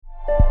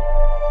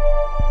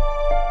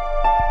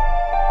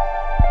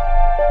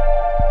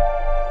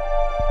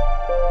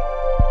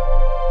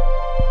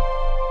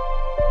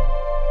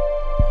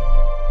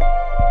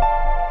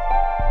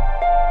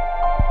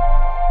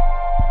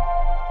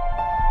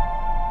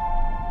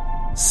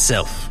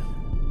Self,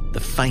 the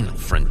final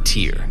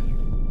frontier.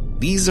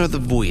 These are the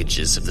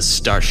voyages of the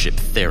starship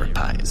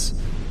Therapies.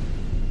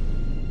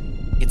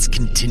 Its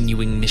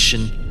continuing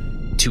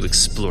mission: to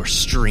explore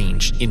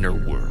strange inner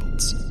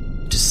worlds,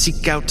 to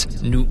seek out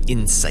new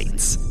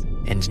insights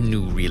and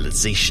new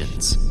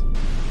realizations,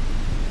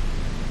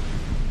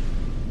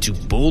 to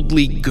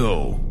boldly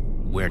go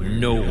where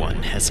no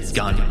one has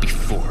gone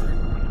before.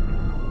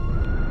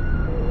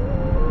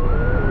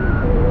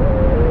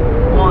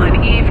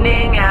 One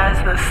evening as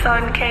the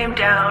sun came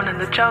down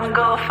and the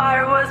jungle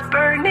fire was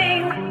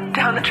burning,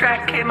 down the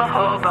track came a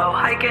hobo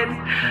hiking,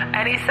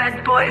 and he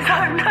said, "Boys,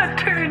 I'm not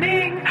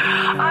turning.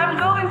 I'm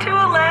going to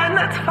a land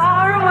that's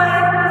far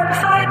away,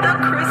 beside the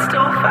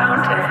crystal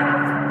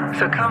fountain.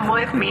 So come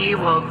with me,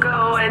 we'll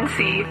go and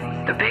see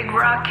the big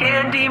rock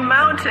candy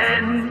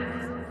mountain."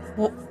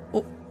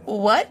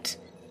 What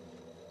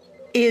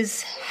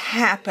is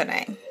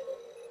happening?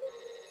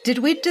 Did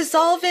we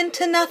dissolve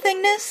into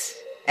nothingness?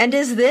 And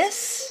is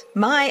this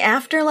my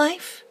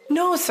afterlife?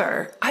 No,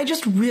 sir. I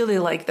just really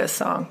like this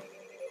song.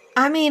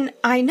 I mean,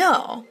 I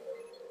know.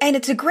 And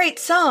it's a great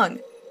song.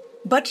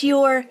 But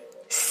you're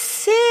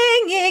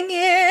singing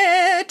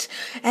it.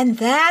 And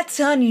that's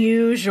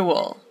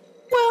unusual.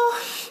 Well,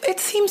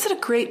 it seems that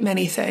a great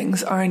many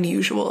things are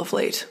unusual of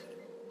late.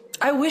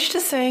 I wish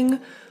to sing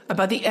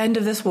about the end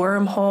of this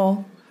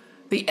wormhole,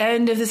 the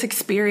end of this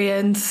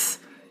experience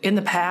in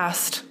the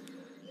past,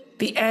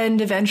 the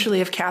end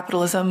eventually of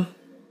capitalism,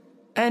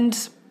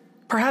 and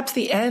perhaps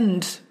the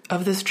end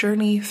of this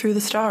journey through the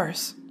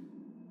stars.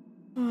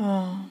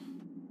 Oh.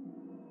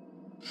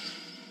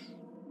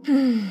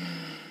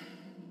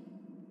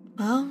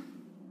 Well,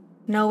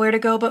 nowhere to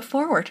go but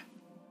forward.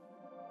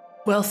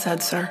 Well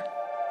said, sir.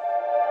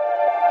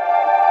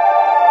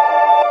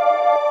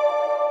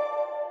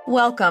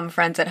 Welcome,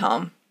 friends at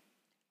home.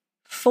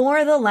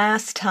 For the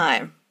last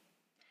time,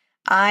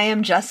 I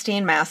am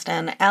Justine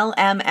Maston,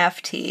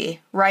 LMFT,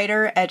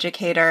 writer,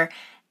 educator,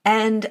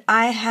 and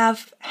I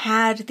have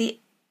had the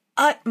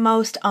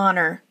utmost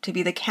honor to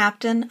be the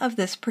captain of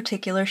this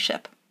particular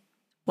ship.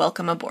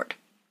 Welcome aboard.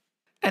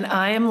 And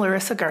I am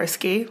Larissa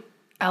Garsky,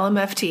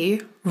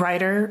 LMFT,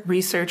 writer,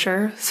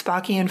 researcher,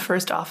 Spockian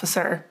first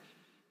officer.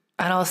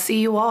 And I'll see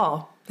you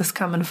all this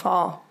coming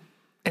fall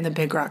in the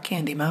Big Rock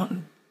Candy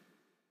Mountain.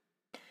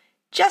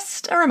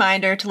 Just a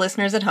reminder to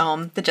listeners at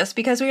home that just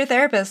because we are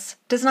therapists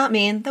does not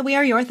mean that we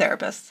are your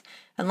therapists.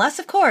 Unless,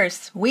 of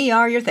course, we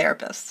are your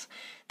therapists.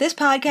 This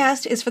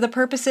podcast is for the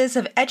purposes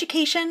of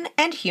education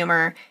and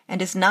humor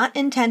and is not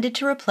intended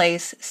to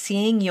replace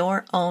seeing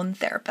your own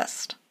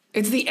therapist.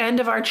 It's the end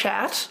of our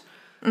chat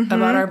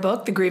about our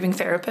book, The Grieving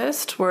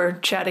Therapist. We're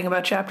chatting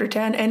about chapter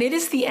 10, and it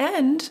is the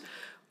end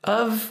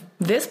of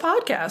this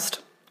podcast.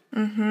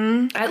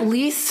 At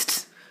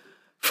least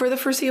for the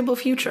foreseeable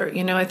future.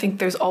 You know, I think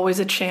there's always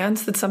a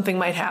chance that something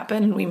might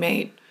happen and we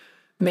may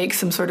make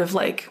some sort of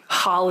like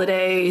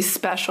holiday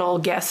special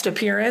guest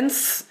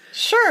appearance.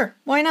 Sure,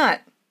 why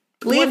not?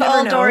 Leave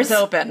all doors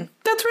open.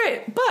 That's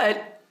right.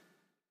 But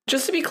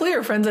just to be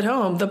clear, friends at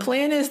home, the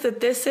plan is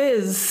that this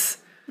is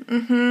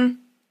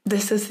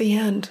the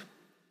end.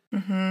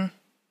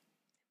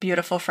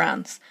 Beautiful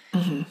friends.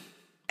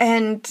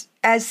 And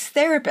as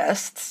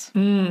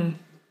therapists,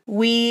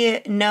 we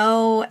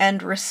know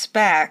and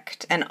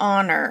respect and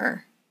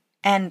honor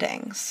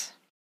endings.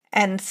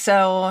 And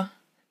so,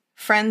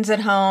 friends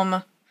at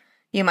home,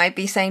 you might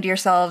be saying to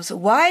yourselves,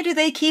 why do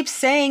they keep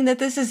saying that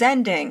this is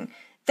ending?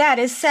 That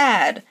is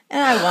sad.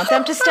 And I want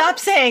them to stop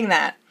saying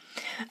that.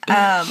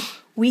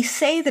 We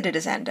say that it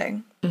is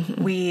ending.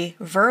 We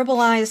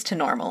verbalize to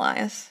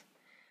normalize.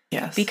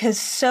 Yes. Because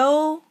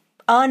so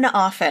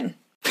unoften,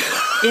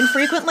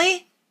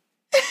 infrequently,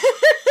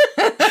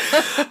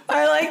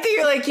 I like that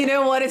you're like, you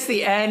know what? It's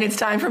the end. It's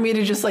time for me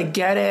to just like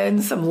get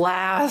in some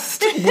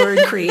last word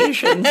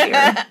creations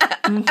here.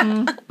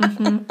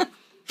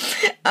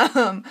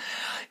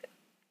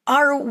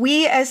 Are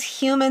we as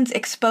humans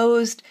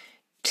exposed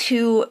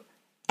to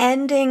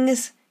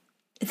endings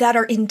that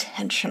are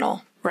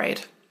intentional?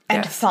 Right.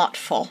 And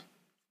thoughtful?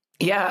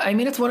 Yeah. I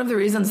mean, it's one of the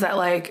reasons that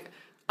like,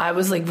 I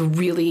was like,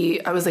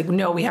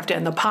 no, we have to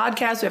end the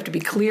podcast. We have to be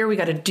clear. We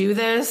got to do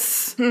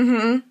this.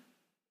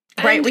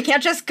 Right, we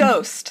can't just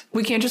ghost.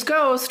 We can't just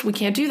ghost. We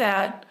can't do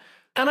that.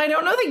 And I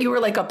don't know that you were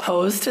like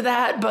opposed to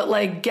that, but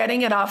like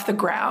getting it off the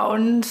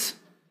ground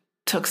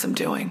took some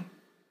doing.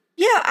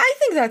 Yeah, I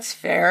think that's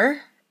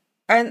fair.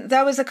 And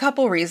that was a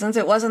couple reasons.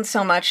 It wasn't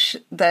so much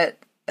that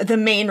the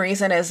main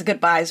reason is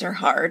goodbyes are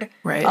hard.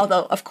 Right.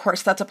 Although, of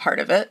course, that's a part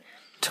of it.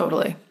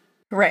 Totally.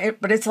 Right.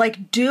 But it's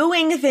like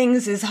doing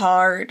things is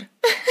hard.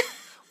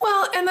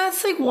 Well, and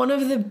that's like one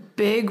of the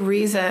big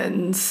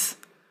reasons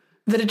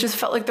that it just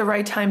felt like the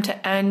right time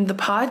to end the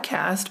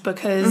podcast,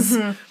 because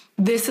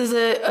this is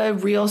a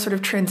real sort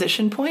of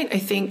transition point, I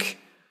think,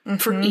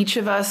 for each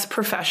of us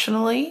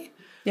professionally.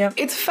 Yep.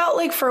 It's felt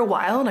like for a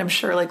while, and I'm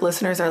sure like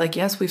listeners are like,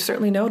 yes, we've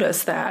certainly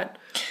noticed that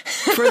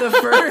for the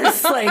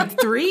first like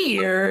 3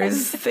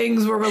 years,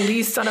 things were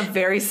released on a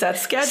very set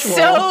schedule.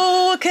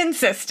 So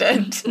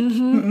consistent,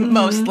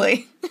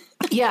 mostly.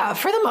 Yeah,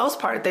 for the most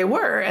part, they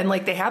were. And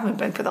like, they haven't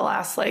been for the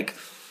last, like,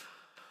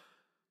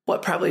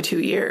 probably 2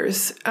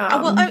 years.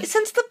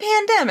 Since the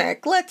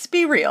pandemic, let's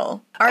be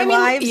real. Our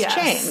lives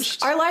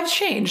changed. Our lives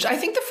changed. I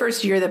think the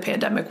first year of the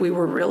pandemic, we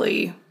were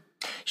really...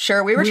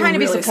 Sure, we were trying to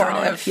be really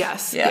supportive. Solid.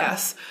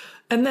 Yes.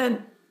 And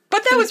then...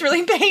 But that was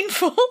really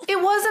painful.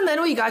 It was, and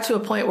then we got to a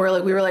point where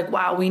like we were like,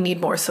 wow, we need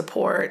more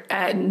support.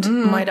 And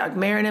my dog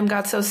Marinum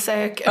got so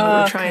sick, and we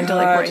were trying to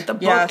like write the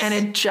book, and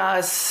it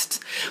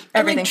just...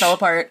 Everything fell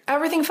apart.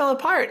 Everything fell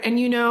apart. And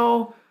you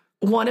know,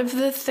 one of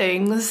the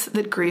things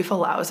that grief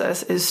allows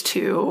us is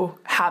to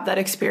have that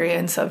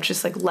experience of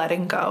just like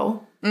letting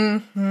go.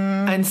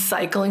 And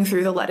cycling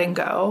through the letting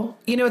go.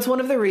 You know, it's one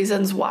of the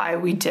reasons why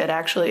we did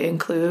actually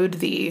include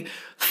the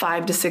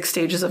 5 to 6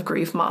 stages of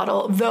grief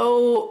model,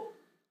 though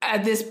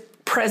at this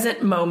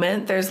present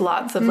moment, there's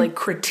lots of like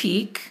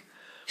critique.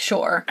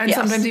 Sure. And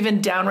sometimes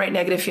even downright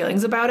negative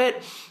feelings about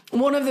it.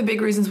 One of the big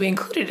reasons we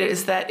included it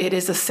is that it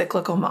is a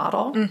cyclical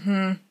model.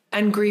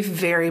 And grief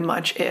very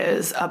much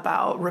is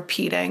about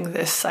repeating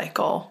this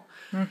cycle.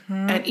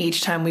 And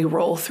each time we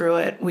roll through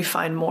it, we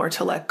find more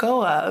to let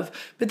go of.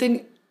 But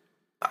then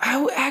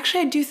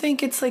I do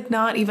think it's like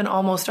not even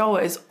almost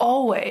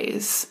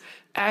always,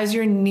 as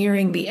you're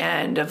nearing the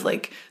end of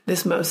like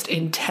this most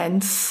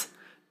intense,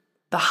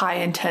 the high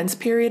intense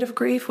period of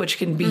grief, which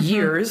can be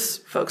years,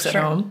 folks at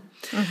home,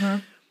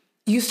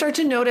 you start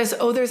to notice,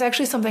 there's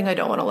actually something I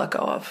don't want to let go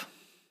of.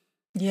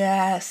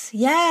 Yes.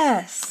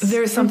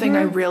 There's something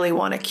I really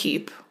want to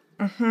keep.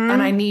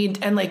 And I need,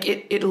 and like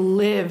it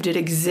lived, it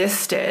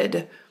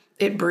existed,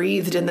 it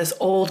breathed in this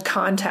old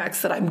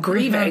context that I'm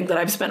grieving, that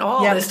I've spent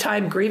all this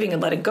time grieving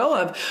and letting go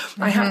of.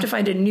 I have to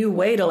find a new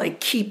way to like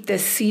keep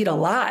this seed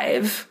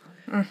alive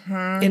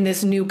in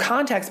this new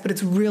context, but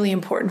it's really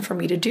important for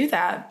me to do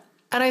that.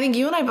 And I think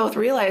you and I both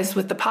realized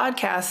with the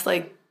podcast,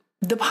 like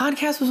the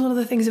podcast was one of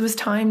the things it was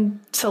time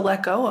to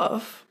let go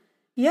of.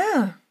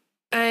 Yeah.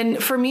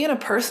 And for me, on a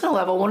personal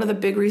level, one of the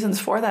big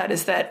reasons for that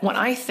is that when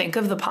I think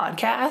of the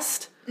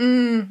podcast,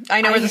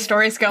 I know where the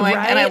story's going,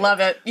 and I love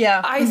it.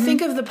 Yeah. I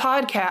think of the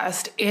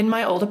podcast in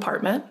my old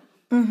apartment,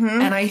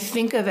 and I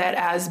think of it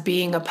as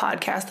being a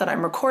podcast that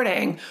I'm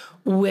recording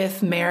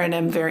with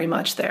Marin very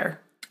much there.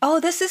 Oh,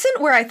 this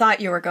isn't where I thought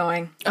you were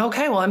going.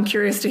 Okay, well, I'm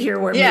curious to hear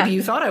where maybe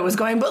you thought I was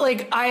going. But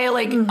like,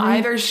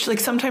 either like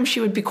sometimes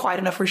she would be quiet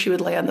enough where she would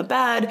lay on the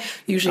bed.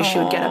 Usually she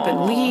would get up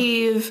and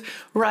leave,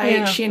 right?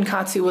 Yeah. She and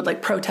Katsu would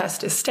like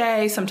protest to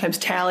stay. Sometimes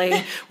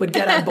Tally would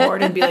get on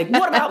board and be like,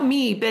 what about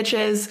me,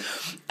 bitches?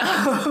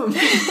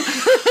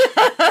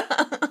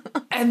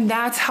 And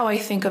that's how I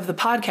think of the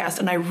podcast.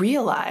 And I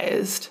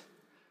realized,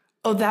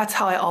 that's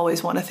how I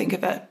always want to think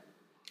of it.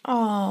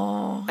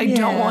 I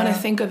don't want to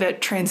think of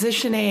it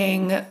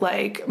transitioning.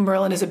 Like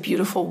Merlin is a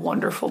beautiful,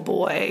 wonderful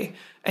boy,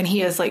 and he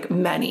has like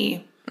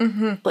many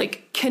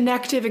like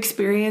connective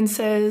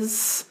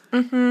experiences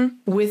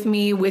with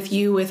me, with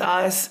you, with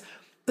us.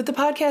 But the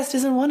podcast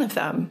isn't one of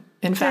them.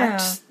 In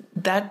fact,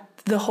 that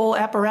the whole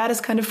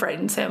apparatus kind of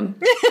frightens him.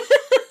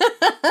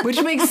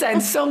 Which makes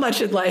sense. So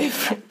much in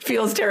life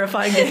feels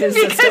terrifying to his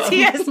because system.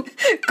 He has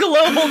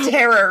global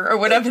terror or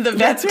whatever the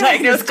vet's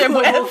diagnosed him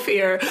with. Global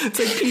fear. It's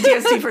like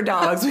PTSD for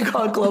dogs. We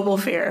call it global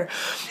fear.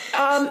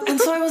 And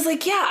so I was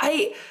like,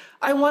 I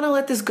want to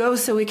let this go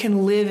so we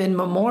can live in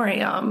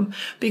memoriam.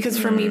 Because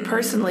for me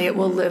personally, it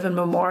will live in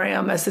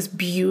memoriam as this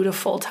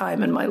beautiful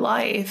time in my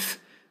life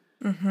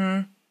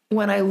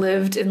when I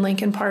lived in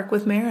Lincoln Park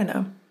with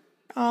Marina.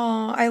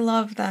 Oh, I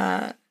love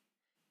that.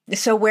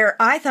 So where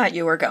I thought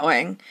you were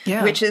going,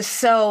 which is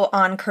so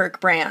on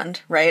Kirk brand,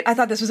 right? I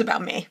thought this was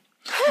about me.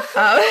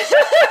 I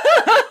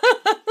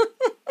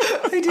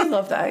do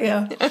love that,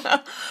 yeah.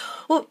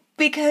 Well,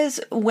 because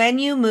when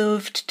you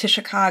moved to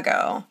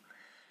Chicago,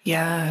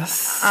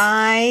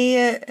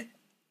 I,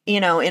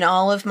 in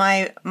all of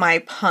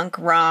my punk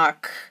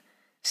rock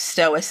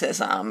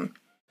stoicism,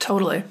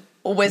 totally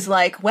was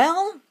like,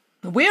 well,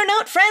 we're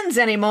not friends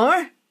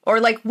anymore, or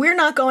like we're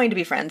not going to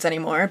be friends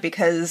anymore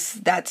because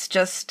that's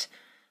just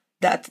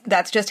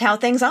how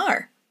things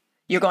are.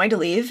 You're going to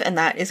leave, and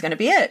that is going to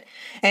be it.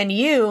 And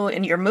you,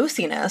 in your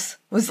moosiness,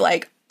 was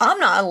like, I'm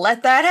not going to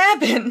let that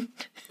happen.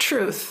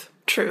 Truth.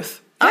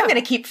 I'm going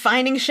to keep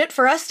finding shit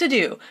for us to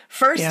do.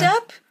 First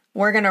up,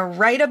 we're going to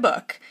write a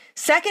book.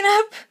 Second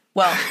up,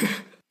 well,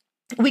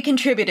 we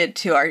contributed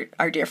to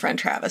our dear friend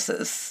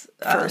Travis's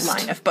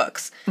line of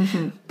books.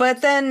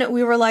 But then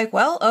we were like,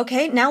 well,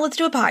 okay, now let's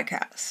do a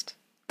podcast.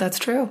 That's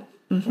true.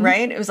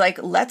 Right? It was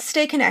like, let's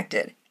stay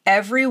connected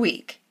every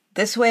week.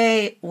 This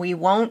way, we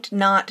won't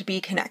not be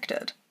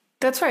connected.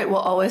 That's right. We'll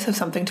always have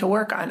something to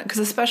work on. Because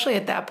especially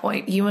at that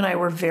point, you and I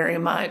were very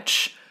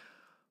much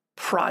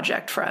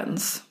project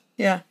friends.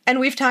 Yeah. And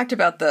we've talked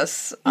about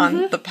this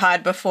on the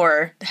pod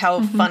before,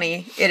 how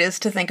funny it is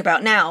to think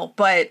about now.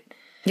 But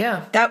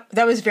that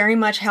was very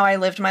much how I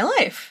lived my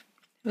life.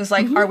 It was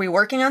like, are we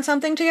working on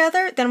something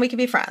together? Then we can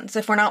be friends.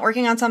 If we're not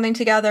working on something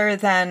together,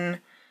 then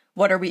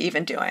what are we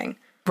even doing?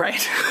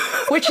 Right.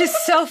 Which is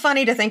so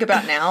funny to think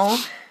about now.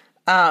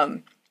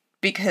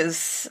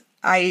 Because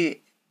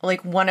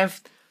one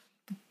of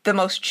the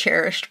most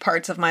cherished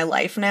parts of my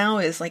life now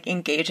is like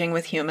engaging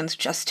with humans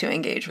just to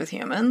engage with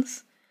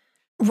humans.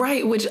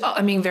 Right, which,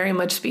 I mean, very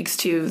much speaks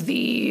to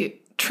the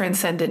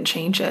transcendent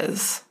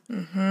changes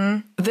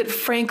that,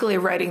 frankly,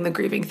 writing The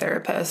Grieving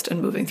Therapist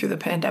and moving through the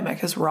pandemic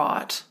has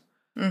wrought.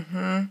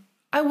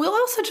 I will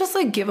also just,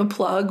 like, give a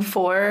plug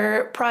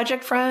for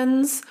Project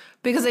Friends,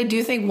 because I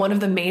do think one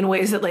of the main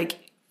ways that, like,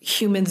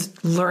 humans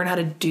learn how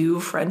to do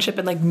friendship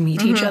and, like,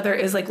 meet each other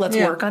is, like, let's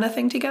work on a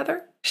thing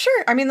together.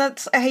 Sure. I mean,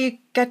 that's how you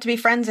get to be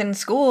friends in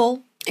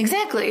school.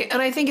 Exactly.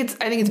 And I think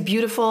it's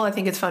beautiful. I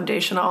think it's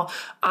foundational.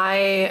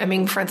 I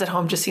mean, Friends at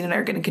Home, Justine and I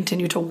are going to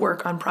continue to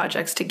work on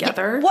projects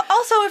together. Well,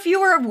 also, if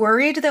you were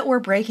worried that we're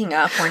breaking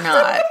up, we're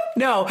not.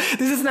 No,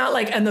 this is not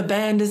like, and the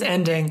band is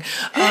ending.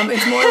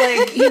 It's more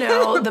like, you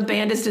know, the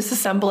band is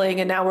disassembling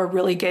and now we're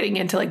really getting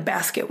into like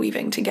basket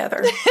weaving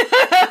together.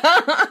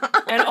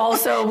 And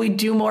also we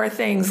do more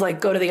things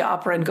like go to the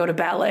opera and go to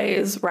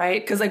ballets,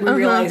 right? Because like we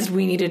realized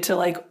we needed to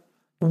like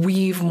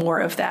weave more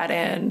of that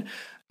in.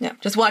 Yeah,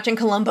 just watching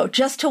Columbo,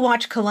 just to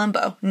watch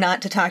Columbo,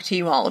 not to talk to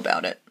you all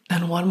about it.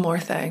 And one more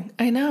thing.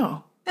 I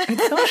know.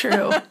 It's so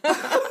true.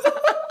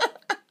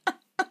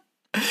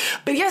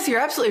 But yes, you're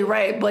absolutely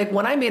right. Like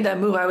when I made that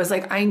move, I was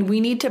like,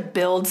 we need to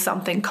build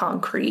something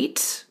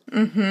concrete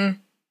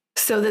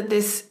so that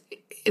this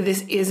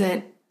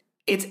isn't,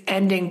 it's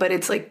ending, but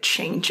it's like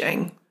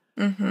changing.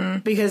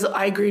 Because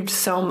I grieved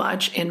so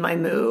much in my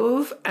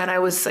move and I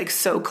was like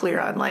so clear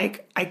on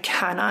like, I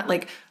cannot,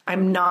 like,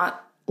 I'm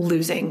not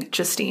losing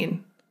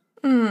Justine.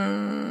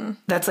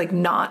 That's like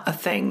not a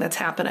thing that's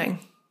happening.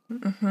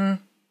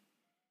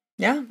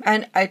 Yeah.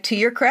 And to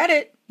your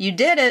credit, you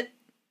did it.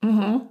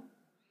 And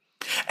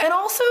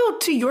also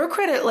to your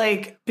credit,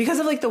 like, because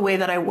of like the way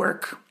that I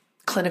work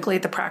clinically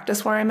at the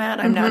practice where I'm at,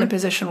 I'm now in a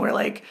position where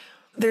like,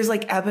 there's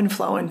like ebb and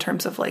flow in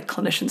terms of like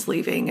clinicians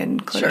leaving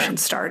and clinicians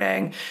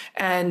starting.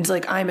 And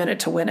like, I'm in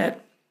it to win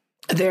it.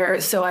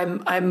 So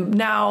I'm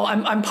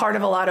part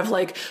of a lot of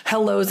like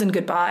hellos and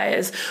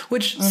goodbyes,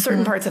 which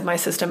certain parts of my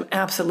system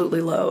absolutely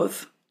loathe.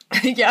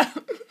 Yeah.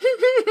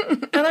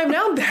 And I've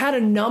now had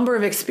a number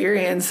of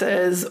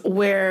experiences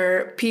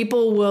where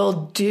people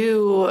will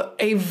do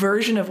a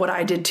version of what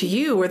I did to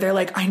you, where they're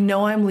like, I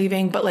know I'm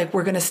leaving, but like,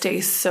 we're going to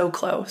stay so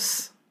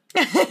close.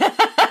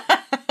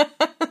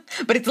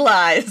 But it's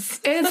lies.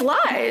 And it's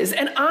lies.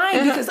 And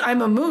because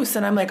I'm a moose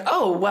and I'm like,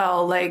 oh,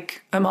 well,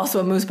 like I'm also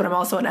a moose, but I'm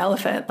also an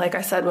elephant. Like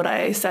I said what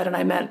I said and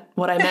I meant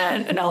what I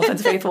meant. An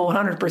elephant's faithful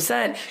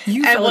 100%.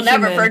 And we'll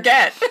never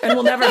forget. And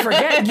we'll never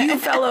forget. You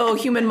fellow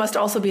human must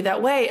also be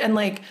that way. And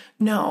like,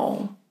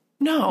 no.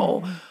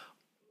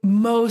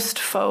 Most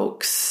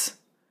folks,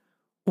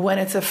 when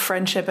it's a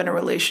friendship and a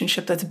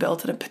relationship that's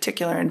built in a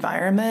particular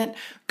environment,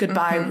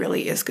 goodbye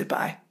really is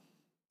goodbye.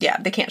 Yeah,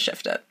 they can't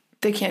shift it.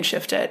 They can't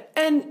shift it.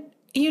 And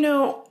you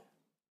know,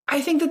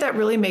 I think that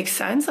really makes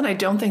sense. And I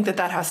don't think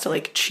that has to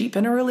like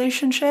cheapen a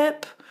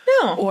relationship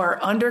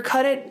or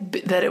undercut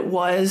it, that it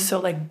was so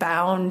like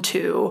bound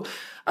to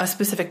a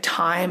specific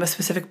time, a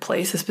specific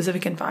place, a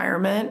specific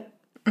environment.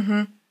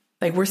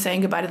 Like we're saying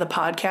goodbye to the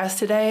podcast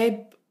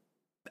today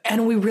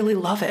and we really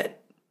love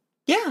it.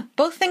 Yeah,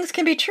 both things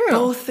can be true.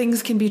 Both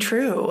things can be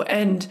true.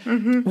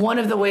 And one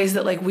of the ways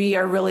that like we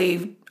are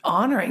really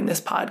honoring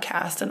this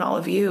podcast and all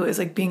of you is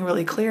like being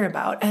really clear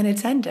about, and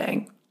it's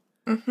ending.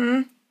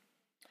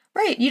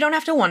 Right. You don't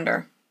have to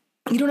wonder.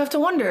 You don't have to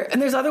wonder.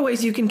 And there's other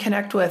ways you can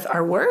connect with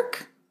our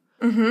work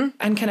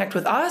and connect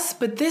with us.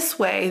 But this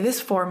way, this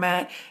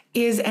format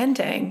is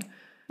ending.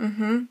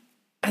 And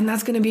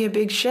that's going to be a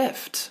big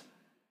shift.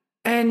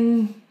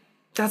 And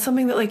that's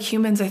something that like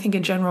humans, I think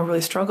in general,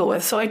 really struggle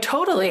with. So I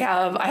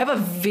have a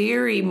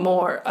very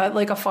more,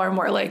 like a far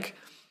more like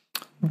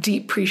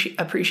deep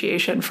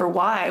appreciation for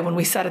why when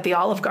we sat at the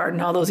Olive Garden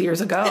all those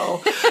years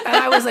ago. And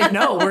I was like,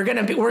 no, we're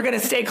going to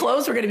stay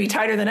close. We're going to be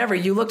tighter than ever.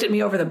 You looked at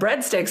me over the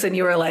breadsticks and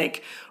you were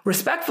like,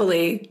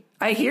 respectfully,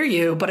 I hear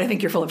you, but I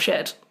think you're full of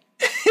shit.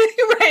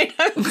 Right.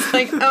 I was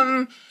like,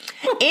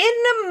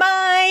 in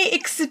my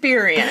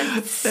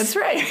experience. That's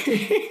right.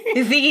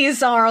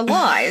 These are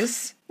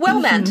lies. Well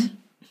meant.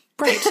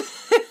 Right.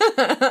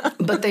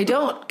 But they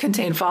don't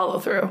contain follow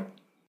through.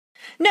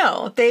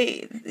 No,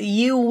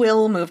 you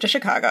will move to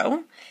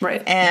Chicago.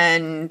 Right.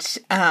 And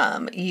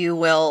you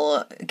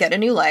will get a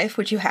new life,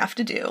 which you have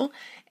to do.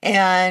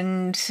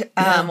 And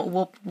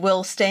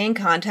we'll stay in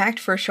contact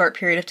for a short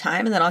period of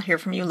time, and then I'll hear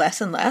from you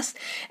less and less.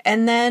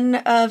 And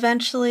then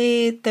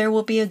eventually there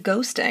will be a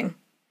ghosting.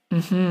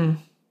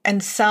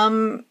 And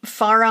some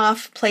far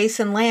off place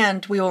and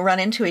land, we will run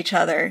into each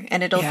other,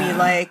 and it'll be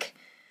like,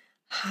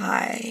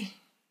 hi.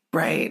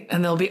 Right.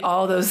 And there'll be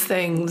all those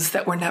things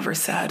that were never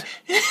said.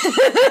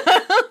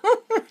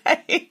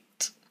 Right.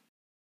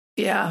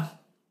 Yeah.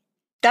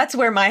 That's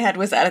where my head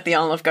was at the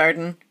Olive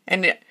Garden.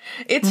 And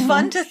it's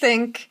fun to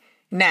think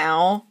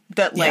now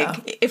that,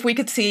 like, if we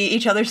could see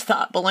each other's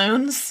thought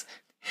balloons,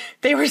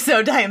 they were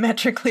so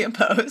diametrically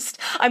opposed.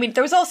 I mean,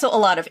 there was also a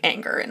lot of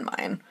anger in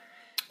mine.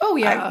 Oh,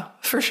 yeah,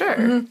 for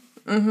sure.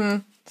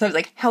 So I was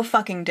like, how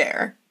fucking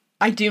dare.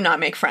 I do not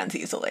make friends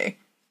easily.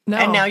 No.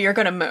 And now you're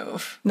going to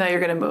move. Now you're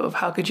going to move.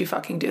 How could you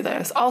fucking do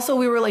this? Also,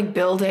 we were like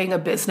building a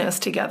business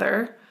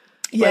together.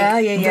 Yeah,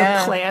 like, yeah.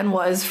 The plan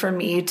was for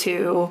me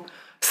to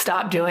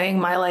stop doing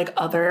my like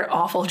other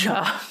awful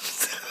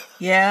jobs.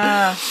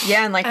 Yeah.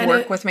 Yeah. And like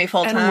work with me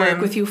full time. And work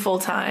with you full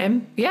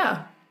time.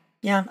 Yeah.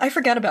 Yeah. I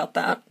forget about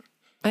that.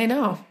 I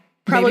know.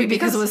 Probably Maybe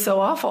because it was so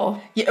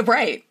awful. Yeah,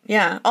 right.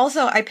 Yeah.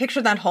 Also, I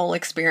picture that whole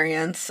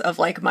experience of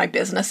like my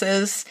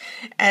businesses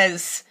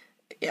as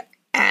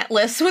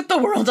Atlas with the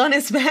world on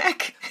his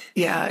back.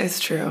 Yeah, it's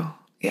true.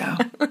 Yeah.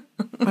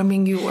 I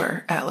mean, you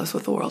were Atlas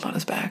with the world on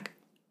his back.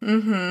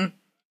 Mm-hmm.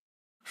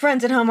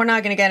 Friends at home, we're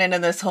not going to get into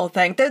this whole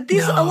thing.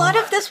 A lot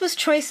of this was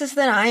choices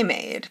that I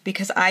made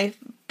because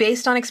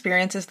based on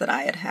experiences that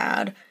I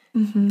had,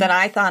 that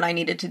I thought I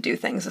needed to do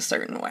things a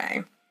certain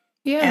way.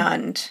 Yeah.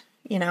 And,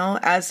 you know,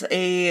 as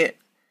a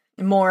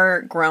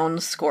more grown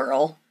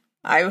squirrel,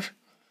 I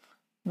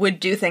would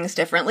do things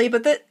differently.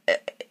 But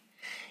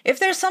if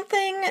there's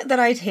something that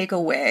I take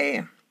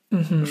away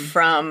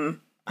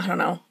from, I don't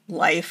know,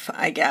 life,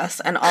 I guess,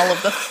 and all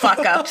of the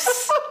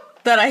fuck-ups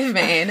that I've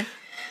made,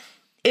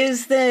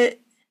 is that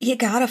you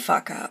gotta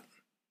fuck up.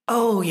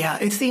 Oh, yeah.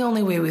 It's the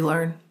only way we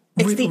learn.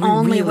 It's the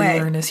only way.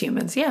 We learn as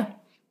humans. Yeah.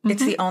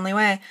 It's the only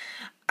way.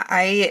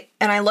 I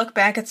look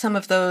back at some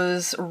of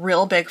those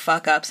real big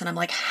fuck-ups, and I'm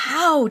like,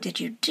 how did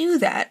you do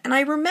that? And I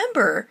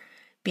remember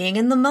being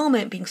in the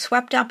moment, being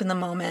swept up in the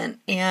moment,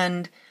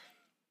 and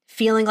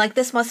feeling like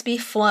this must be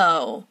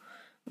flow,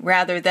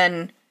 rather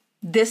than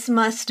this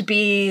must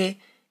be,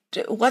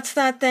 what's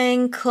that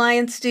thing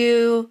clients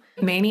do?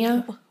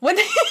 Mania? When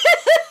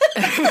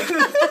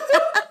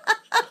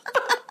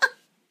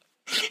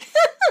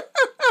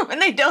when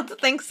they don't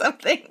think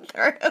something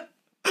through.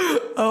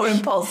 Oh,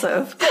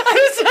 impulsive.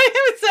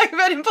 I was talking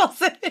about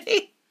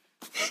impulsivity.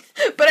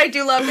 But I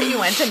do love that you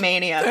went to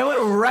mania. I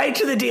went right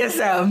to the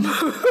DSM.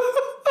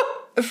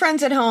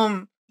 Friends at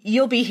home,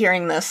 you'll be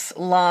hearing this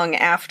long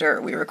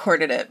after we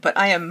recorded it, but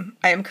I am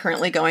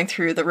currently going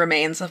through the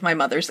remains of my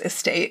mother's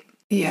estate.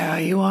 Yeah,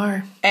 you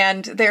are.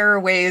 And there are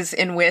ways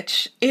in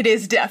which it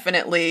is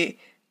definitely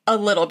a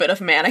little bit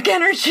of manic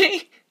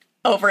energy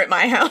over at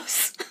my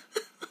house.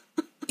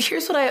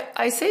 Here's what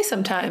I say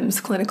sometimes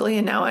clinically,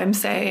 and now I'm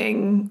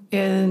saying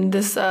in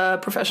this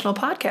professional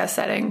podcast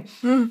setting.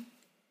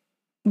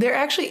 There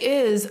actually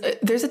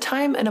there's a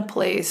time and a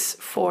place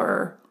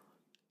for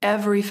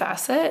every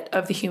facet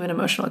of the human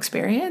emotional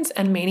experience,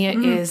 and mania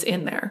is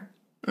in there.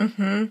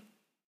 Mm-hmm.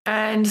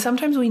 And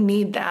sometimes we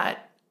need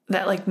that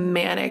like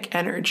manic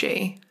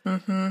energy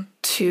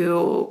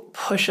to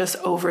push us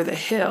over the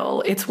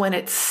hill. It's when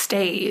it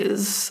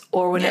stays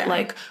or when it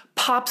like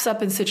pops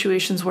up in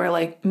situations where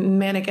like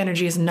manic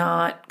energy is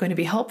not going to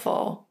be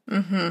helpful.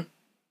 1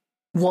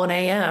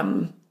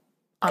 a.m.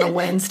 on a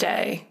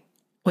Wednesday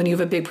when you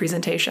have a big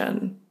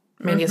presentation,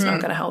 mania is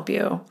not going to help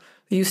you.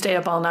 You stay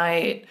up all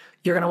night,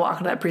 you're going to walk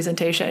into that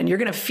presentation, you're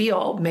going to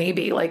feel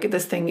maybe like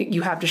this thing that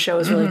you have to show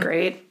is really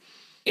great.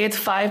 It's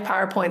 5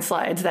 PowerPoint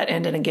slides that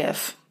end in a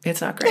GIF.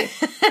 It's not great.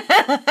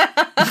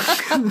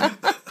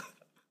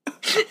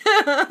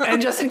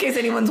 And just in case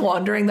anyone's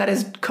wondering, that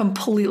is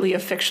completely a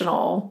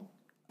fictional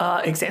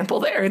example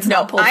there. It's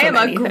not pulled from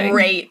anything. I am a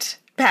great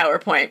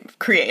PowerPoint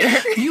creator.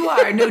 You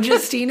are. No,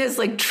 Justine is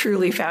like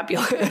truly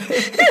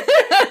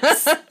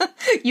fabulous.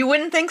 You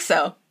wouldn't think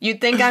so.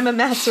 You'd think I'm a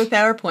mess with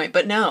PowerPoint,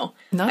 but no.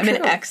 I'm true.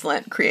 an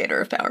excellent creator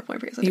of PowerPoint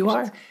presentations. You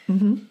are.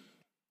 Mm-hmm.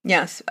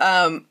 Yes.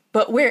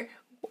 But where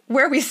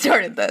we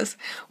started this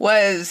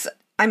was,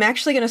 I'm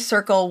actually going to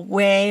circle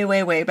way,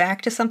 way, way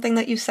back to something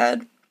that you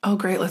said. Oh,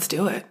 great. Let's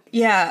do it.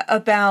 Yeah,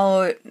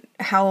 about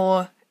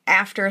how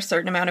after a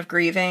certain amount of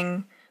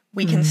grieving,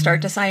 we can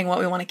start deciding what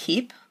we want to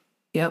keep.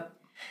 Yep.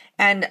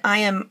 And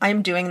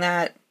I'm doing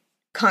that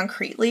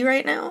concretely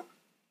right now.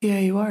 Yeah,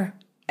 you are.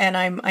 And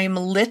I'm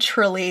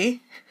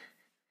literally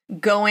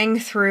going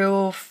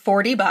through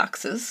 40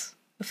 boxes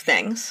of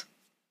things,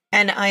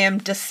 and I am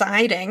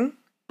deciding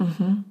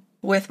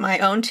with my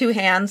own 2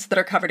 hands that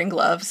are covered in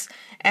gloves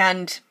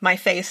and my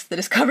face that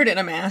is covered in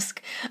a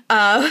mask,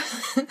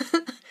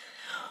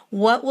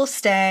 what will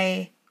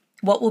stay,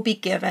 what will be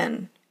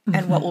given,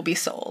 and what will be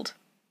sold.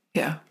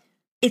 Yeah.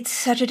 It's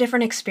such a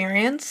different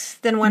experience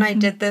than when I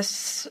did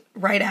this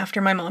right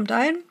after my mom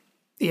died.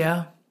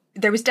 Yeah.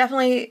 There was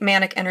definitely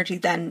manic energy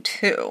then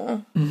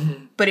too,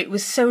 but it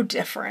was so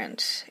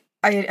different.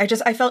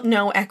 I felt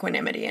no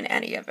equanimity in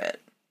any of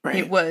it. Right.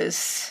 It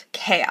was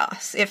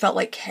chaos. It felt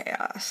like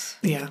chaos.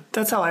 Yeah.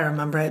 That's how I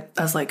remember it,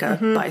 as like a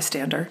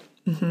bystander.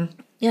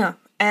 Yeah.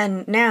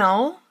 And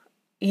now,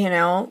 you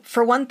know,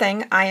 for one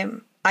thing,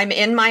 I'm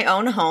in my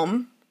own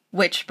home,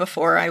 which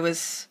before I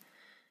was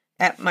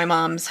at my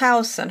mom's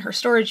house and her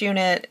storage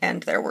unit,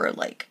 and there were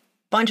like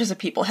bunches of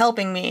people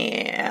helping me,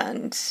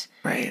 and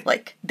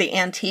like the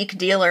antique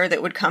dealer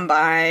that would come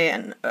by,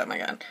 and oh my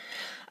God.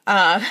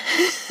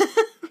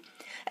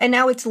 And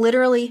now it's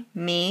literally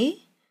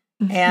me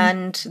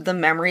and the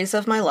memories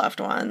of my loved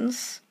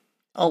ones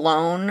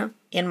alone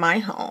in my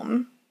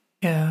home.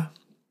 Yeah.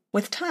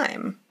 With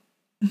time.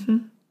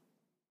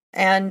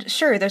 And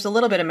sure, there's a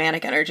little bit of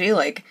manic energy,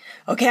 like,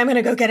 okay, I'm going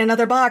to go get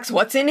another box.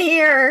 What's in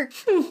here?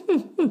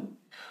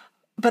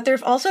 But there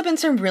have also been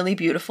some really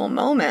beautiful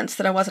moments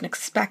that I wasn't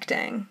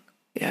expecting.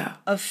 Yeah.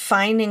 Of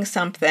finding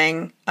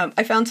something.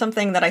 I found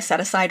something that I set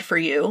aside for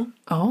you.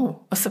 Oh,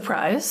 a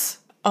surprise?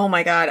 Oh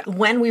my God.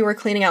 When we were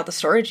cleaning out the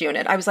storage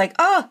unit, I was like,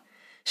 oh,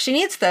 she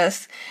needs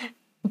this.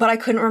 But I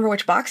couldn't remember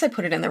which box I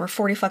put it in. There were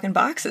 40 fucking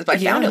boxes, but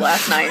I found it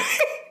last night.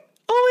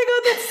 Oh my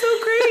God, that's so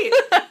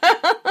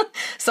great.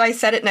 So I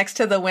set it next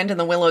to the Wind and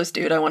the Willows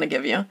dude I want to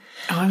give you.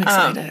 Oh, I'm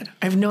excited.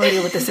 I have no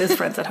idea what this is,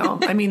 friends at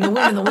home. I mean, the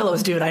Wind and the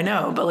Willows dude, I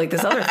know, but like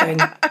this other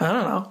thing, I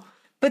don't know.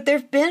 But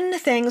there've been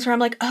things where I'm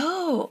like,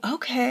 oh,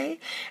 okay.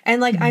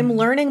 And like, I'm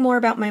learning more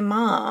about my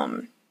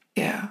mom.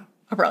 Yeah.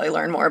 I'll probably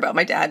learn more about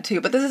my dad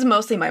too, but this is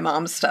mostly my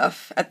mom's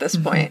stuff at this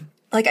point.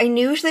 Like, I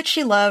knew that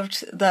she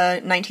loved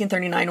the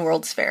 1939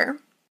 World's Fair.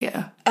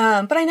 Yeah.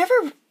 But I never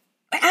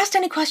asked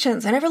any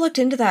questions. I never looked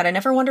into that. I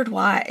never wondered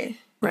why.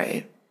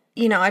 Right.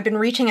 You know, I've been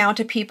reaching out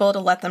to people to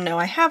let them know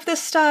I have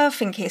this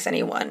stuff in case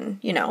anyone,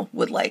 you know,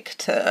 would like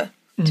to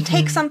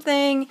take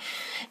something.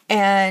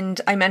 And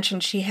I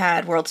mentioned she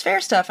had World's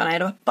Fair stuff, and I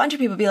had a bunch of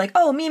people be like,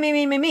 oh, me.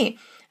 And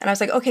I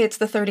was like, okay, it's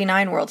the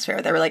 39 World's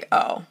Fair. They were like,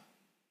 oh,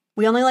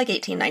 we only like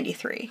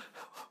 1893.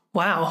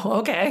 Wow.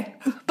 Okay.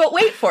 But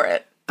wait for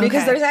it,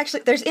 because Okay.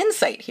 there's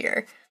insight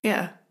here.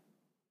 Yeah.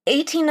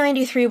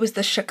 1893 was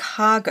the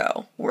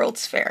Chicago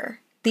World's Fair.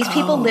 These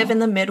people live in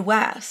the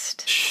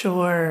Midwest.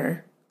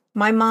 Sure.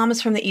 My mom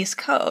is from the East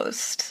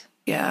Coast.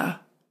 Yeah.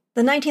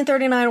 The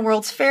 1939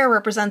 World's Fair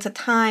represents a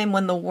time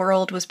when the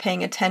world was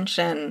paying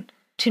attention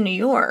to New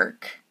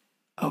York.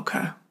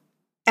 Okay.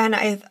 And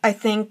I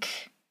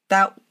think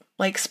that,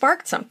 like,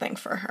 sparked something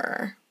for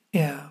her.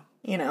 Yeah.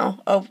 You know,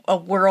 a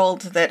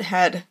world that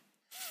had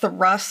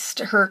thrust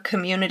her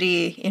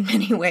community in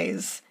many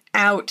ways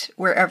out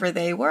wherever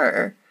they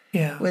were.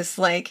 Yeah. Was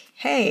like,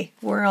 hey,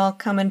 we're all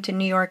coming to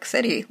New York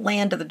City,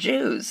 land of the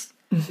Jews.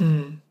 Mm-hmm.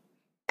 And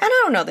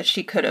I don't know that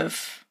she could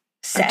have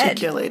said.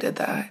 Articulated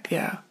that,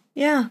 yeah.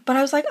 Yeah, but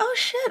I was like, oh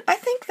shit, I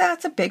think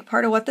that's a big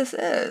part of what this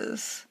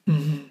is.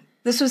 Mm-hmm.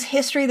 This was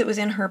history that was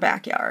in her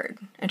backyard,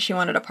 and she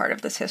wanted a part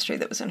of this history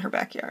that was in her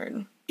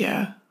backyard.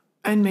 Yeah.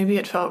 And maybe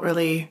it felt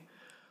really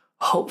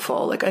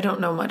hopeful. Like, I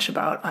don't know much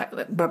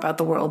about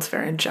the World's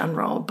Fair in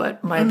general,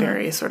 but my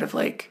very sort of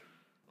like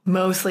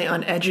mostly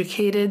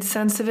uneducated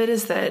sense of it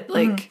is that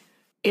like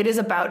it is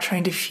about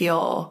trying to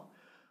feel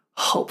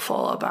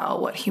hopeful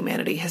about what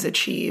humanity has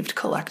achieved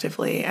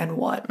collectively and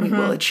what we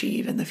will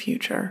achieve in the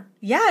future.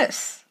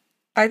 Yes,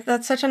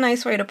 that's such a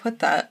nice way to put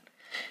that.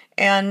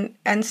 And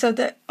so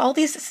that all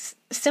these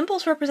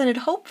symbols represented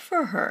hope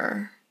for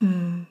her.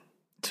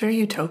 It's very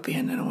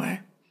utopian in a way.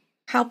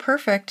 How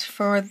perfect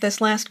for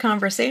this last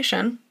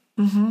conversation.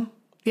 Mm-hmm.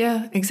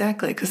 Yeah,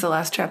 exactly. Because the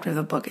last chapter of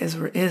the book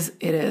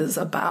is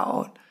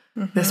about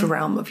this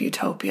realm of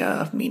utopia,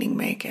 of meaning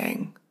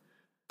making.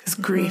 Because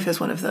grief is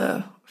one of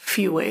the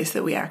few ways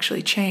that we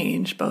actually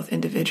change, both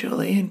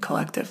individually and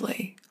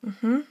collectively.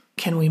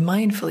 Can we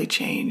mindfully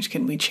change?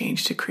 Can we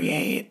change to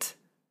create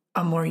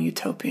a more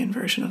utopian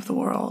version of the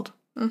world?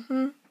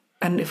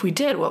 And if we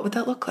did, what would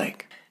that look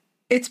like?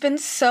 It's been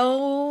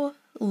so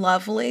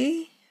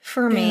lovely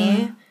for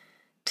me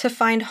to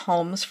find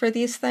homes for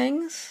these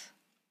things.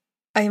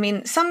 I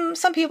mean, some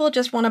people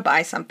just want to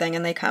buy something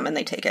and they come and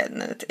they take it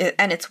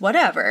and it's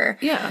whatever.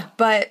 Yeah.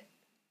 But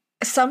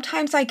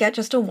sometimes I get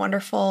just a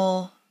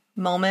wonderful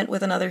moment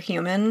with another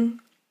human.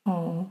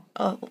 Oh,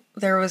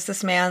 there was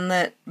this man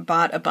that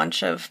bought a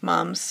bunch of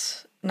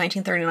Mom's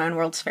 1939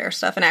 World's Fair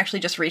stuff and actually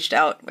just reached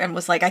out and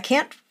was like, I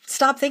can't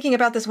stop thinking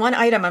about this one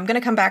item. I'm going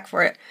to come back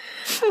for it.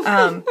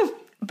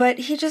 But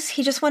he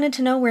just wanted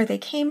to know where they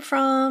came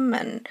from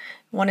and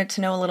wanted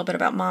to know a little bit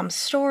about Mom's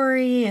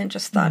story and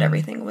just thought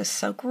everything was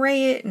so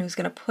great and was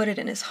going to put it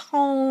in his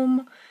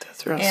home.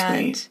 That's real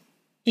and, sweet.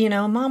 You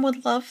know, Mom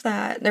would love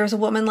that. There was a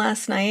woman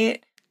last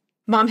night.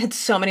 Mom had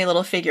so many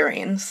little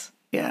figurines.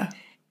 Yeah.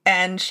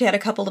 And she had a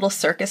couple little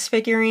circus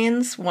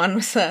figurines. One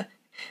was a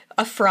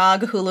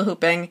frog hula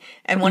hooping,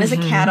 and one is a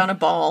cat on a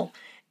ball.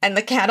 And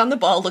the cat on the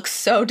ball looks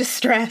so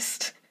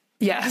distressed.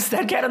 Yes,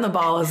 that cat on the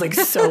ball is like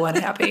so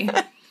unhappy.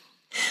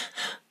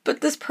 But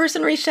this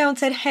person reached out and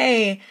said,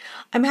 hey,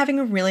 I'm having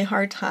a really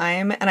hard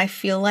time, and I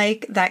feel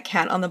like that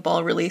cat on the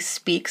ball really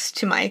speaks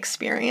to my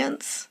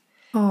experience.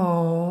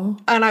 Oh.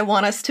 And I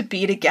want us to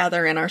be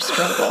together in our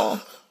struggle.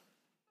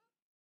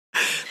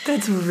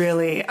 That's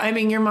really, I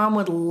mean, your mom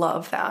would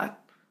love that.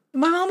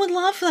 My mom would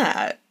love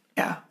that.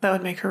 Yeah, that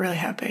would make her really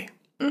happy.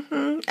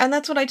 And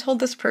that's what I told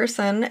this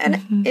person.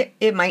 And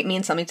it might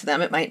mean something to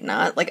them. It might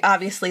not. Like,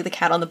 obviously, the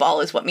cat on the ball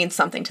is what means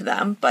something to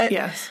them. But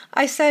yes.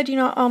 I said, you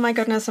know, oh my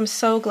goodness, I'm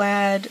so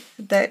glad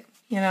that,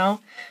 you know,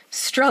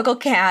 Struggle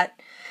Cat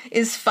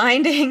is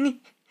finding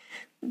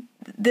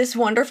this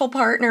wonderful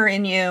partner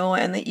in you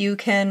and that you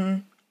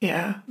can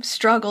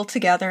struggle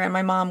together. And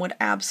my mom would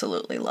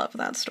absolutely love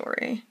that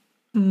story.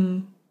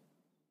 And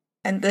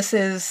this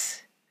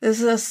is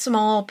a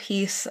small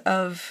piece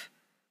of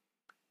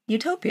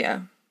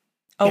utopia.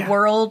 A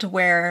world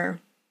where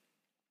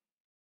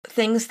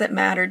things that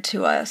mattered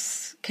to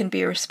us can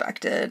be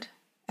respected,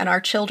 and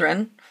our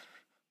children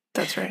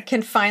That's right.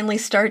 can finally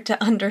start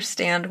to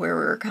understand where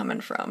we were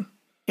coming from.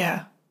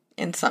 Yeah.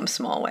 In some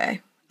small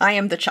way. I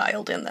am the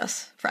child in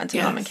this, friends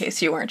and mom, in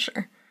case you weren't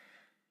sure.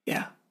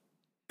 Yeah.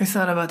 It's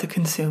not about the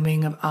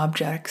consuming of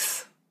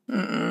objects.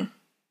 Mm-mm.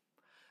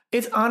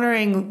 It's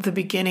honoring the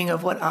beginning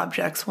of what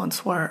objects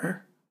once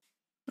were.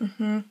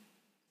 Mm-hmm.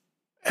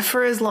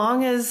 For as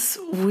long as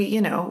we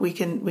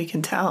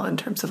can tell in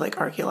terms of like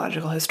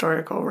archaeological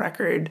historical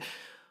record,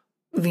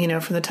 from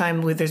the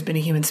time there's been a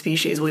human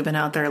species, we've been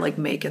out there like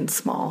making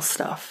small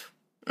stuff.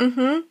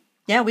 Mm-hmm.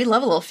 Yeah, we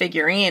love a little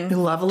figurine. We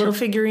love a little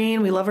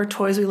figurine. We love our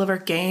toys. We love our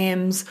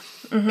games.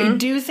 Mm-hmm. I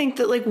do think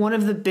that like one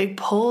of the big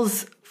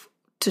pulls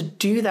to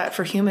do that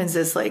for humans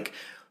is like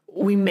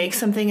we make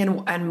something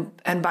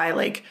and by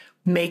like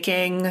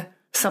making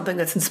something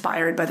that's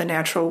inspired by the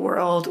natural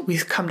world, we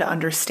come to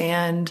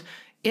understand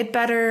it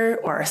better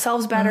or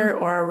ourselves better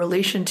or our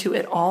relation to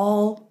it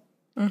all.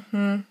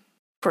 Mm-hmm.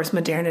 Of course,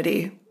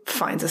 modernity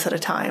finds us at a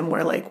time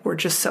where like we're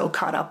just so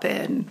caught up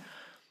in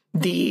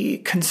the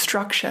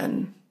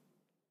construction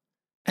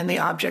and the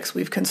objects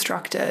we've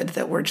constructed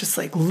that we're just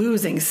like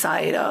losing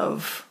sight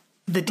of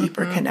the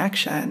deeper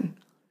connection.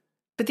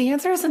 But the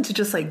answer isn't to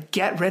just like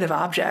get rid of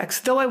objects,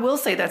 though I will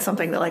say that's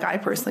something that like I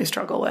personally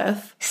struggle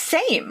with.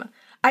 Same.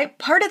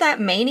 Part of that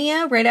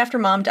mania right after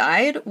mom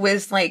died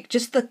was like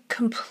just the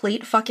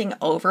complete fucking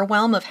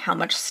overwhelm of how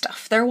much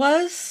stuff there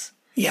was.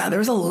 Yeah, there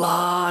was a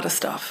lot of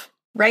stuff.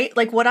 Right?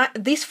 Like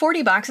these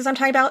 40 boxes I'm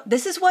talking about,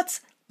 this is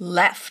what's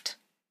left.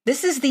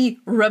 This is the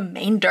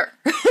remainder.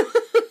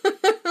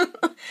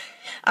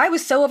 I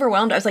was so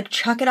overwhelmed. I was like,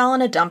 chuck it all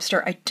in a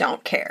dumpster. I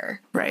don't care.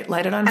 Right.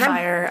 Light it on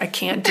fire. I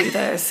can't do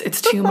this. It's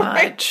too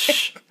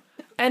much.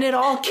 And it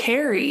all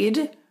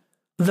carried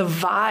the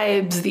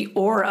vibes, the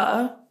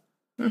aura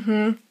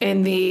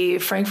in the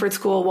Frankfurt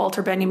School,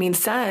 Walter Benjamin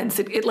sense.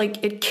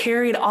 It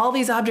carried all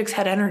these objects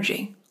had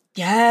energy.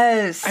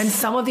 Yes. And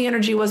some of the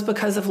energy was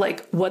because of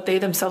like what they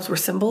themselves were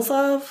symbols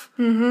of.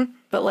 Mm-hmm.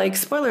 But like,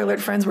 spoiler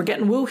alert, friends, we're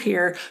getting woo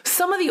here.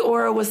 Some of the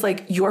aura was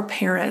like your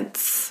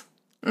parents.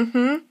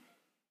 Mm-hmm.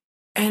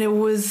 And it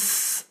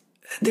was,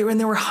 there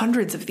were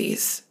hundreds of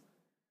these.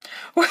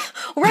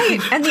 Right.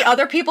 And the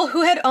other people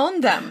who had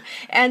owned them.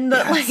 And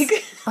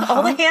the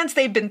all the hands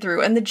they'd been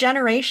through and the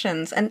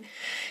generations. And,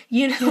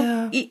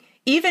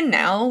 even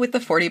now with the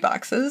 40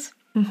 boxes,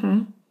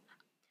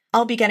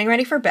 I'll be getting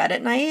ready for bed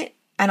at night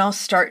and I'll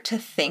start to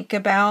think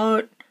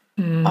about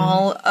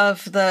all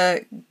of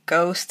the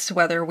ghosts,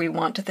 whether we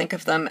want to think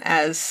of them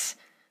as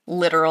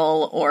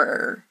literal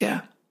or...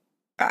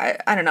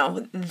 I don't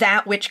know,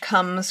 that which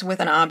comes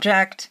with an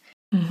object.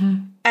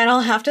 Mm-hmm. And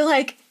I'll have to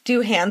like do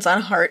hands on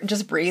heart and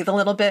just breathe a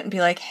little bit and be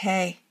like,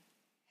 hey,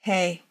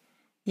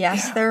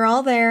 yes, they're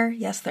all there.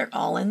 Yes, they're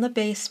all in the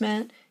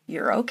basement.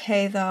 You're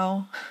okay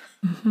though.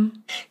 Mm-hmm.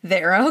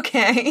 They're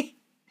okay.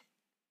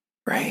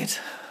 Right.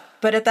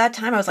 But at that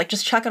time I was like,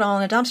 just chuck it all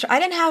in a dumpster.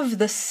 I didn't have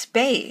the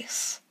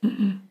space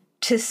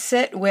to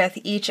sit with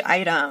each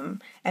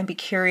item and be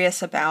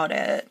curious about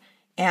it.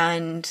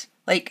 And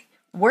like,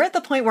 we're at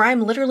the point where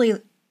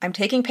I'm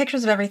taking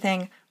pictures of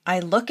everything. I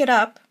look it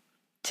up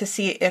to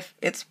see if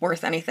it's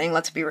worth anything.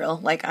 Let's be real.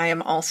 Like, I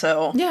am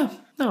also... Yeah,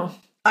 no.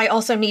 I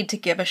also need to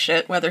give a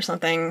shit whether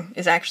something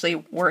is actually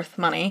worth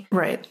money.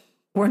 Right.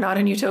 We're not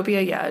in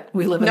utopia yet.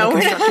 We live in a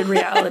constructed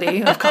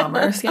reality of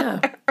commerce. Yeah.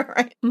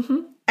 Right. Mm-hmm.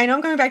 I know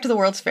I'm going back to the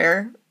World's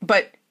Fair,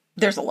 but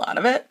there's a lot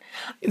of it.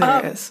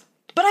 There is.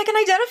 But I can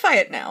identify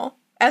it now.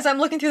 As I'm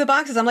looking through the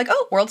boxes, I'm like,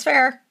 oh, World's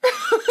Fair.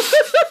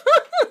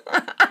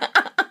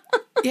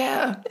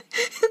 Yeah.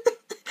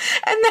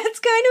 And that's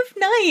kind of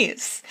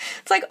nice.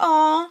 It's like,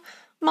 aw,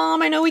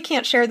 Mom, I know we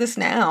can't share this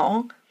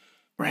now.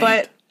 Right.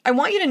 But I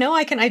want you to know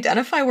I can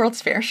identify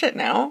World's Fair shit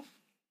now.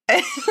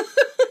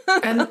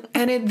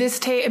 This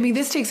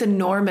takes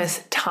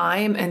enormous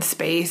time and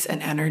space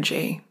and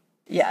energy.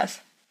 Yes.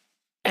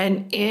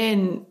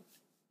 And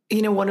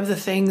one of the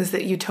things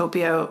that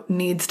Utopia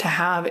needs to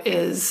have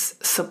is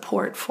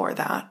support for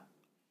that.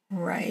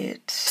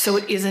 Right. So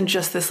it isn't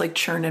just this like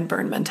churn and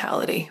burn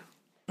mentality.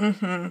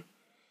 Mm-hmm.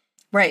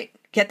 Right.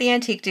 Get the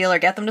antique dealer,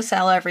 get them to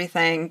sell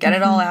everything, get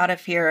it all out of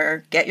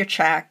here, get your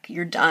check,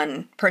 you're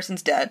done.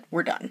 Person's dead,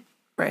 we're done.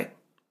 Right.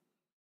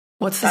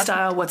 What's the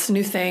style? What's the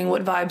new thing?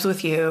 What vibes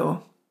with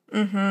you?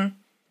 Mm-hmm.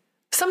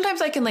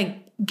 Sometimes I can like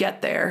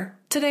get there.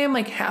 Today I'm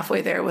like halfway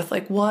there with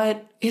like,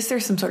 what is there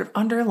some sort of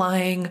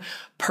underlying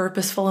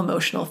purposeful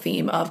emotional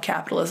theme of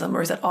capitalism,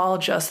 or is it all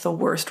just the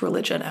worst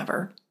religion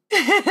ever?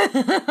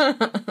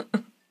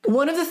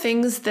 One of the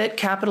things that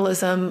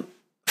capitalism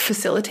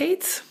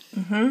facilitates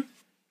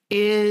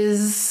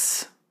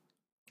is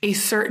a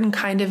certain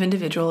kind of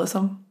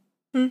individualism.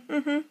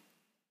 Mm-hmm.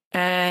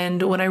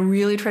 And when I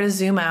really try to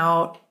zoom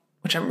out,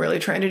 which I'm really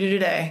trying to do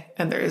today,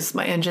 and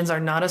my engines are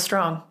not as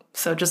strong,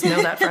 so just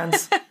know that,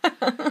 friends.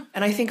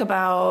 And I think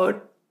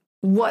about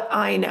what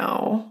I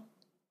know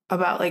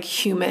about like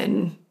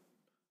human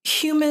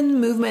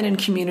movement and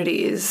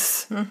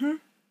communities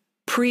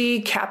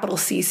pre-capital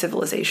C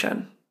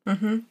civilization.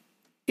 Mm-hmm.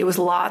 It was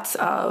lots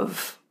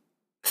of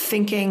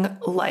thinking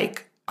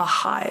like a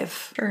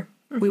hive. Sure.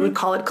 We would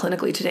call it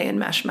clinically today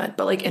enmeshment,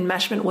 but like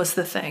enmeshment was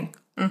the thing.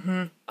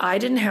 I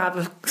didn't have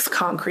a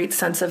concrete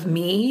sense of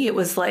me. It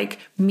was like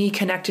me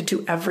connected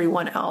to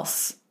everyone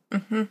else.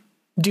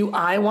 Do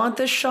I want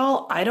this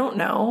shawl? I don't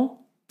know.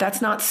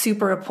 That's not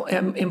super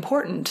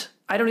important.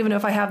 I don't even know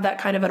if I have that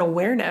kind of an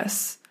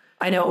awareness.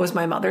 I know it was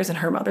my mother's and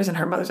her mother's and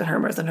her mother's and her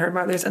mother's and her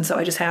mother's. And so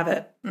I just have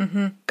it.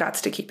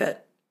 Gots to keep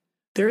it.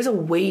 There is a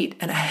weight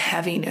and a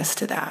heaviness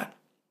to that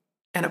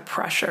and a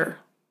pressure.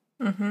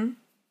 And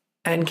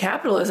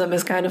capitalism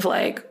is kind of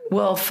like,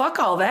 well, fuck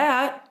all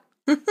that.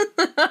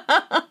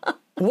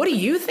 What do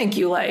you think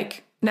you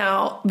like?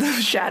 Now, the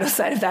shadow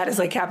side of that is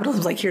like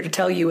capitalism's like here to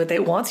tell you what they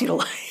want you to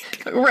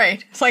like.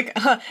 Right. It's like,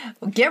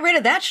 get rid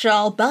of that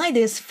shawl, buy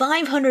this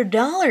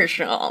 $500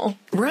 shawl.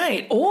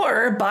 Right.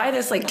 Or buy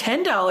this like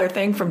 $10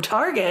 thing from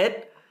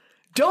Target.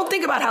 Don't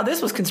think about how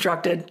this was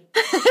constructed.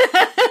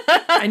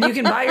 And you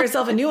can buy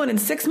yourself a new one in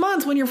 6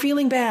 months when you're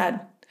feeling bad.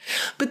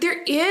 But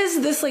there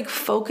is this like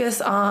focus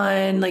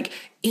on like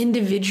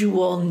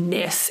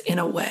individualness in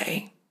a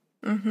way.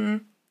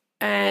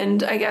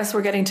 And I guess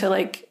we're getting to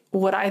like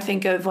what I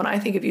think of when I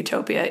think of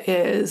utopia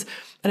is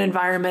an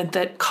environment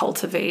that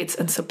cultivates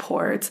and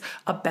supports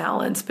a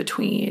balance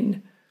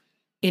between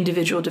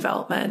individual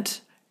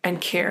development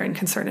and care and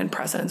concern and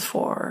presence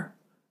for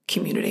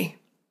community.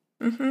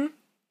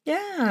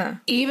 Yeah.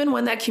 Even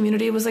when that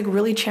community was like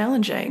really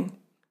challenging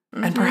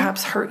and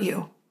perhaps hurt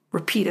you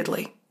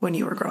repeatedly when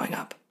you were growing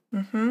up.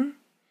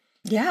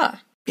 Yeah.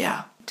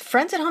 Yeah.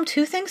 Friends at home,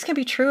 two things can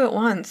be true at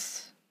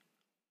once.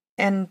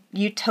 And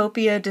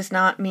utopia does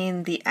not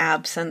mean the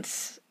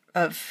absence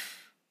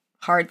of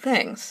hard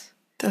things.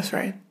 That's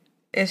right.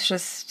 It's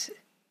just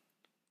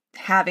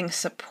having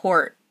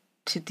support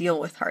to deal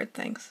with hard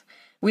things.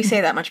 We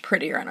say that much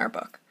prettier in our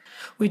book.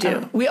 We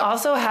do. We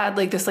also had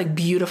like this like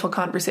beautiful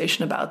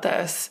conversation about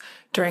this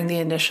during the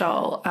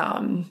initial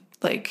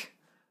like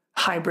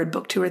hybrid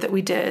book tour that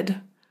we did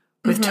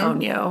with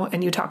Tonio.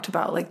 And you talked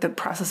about like the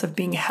process of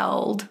being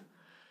held,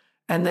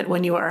 and that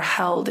when you are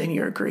held in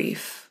your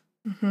grief,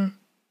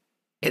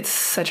 it's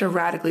such a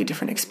radically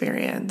different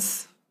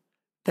experience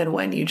than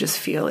when you just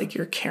feel like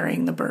you're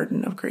carrying the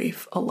burden of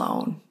grief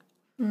alone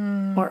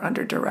or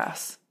under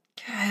duress.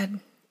 God,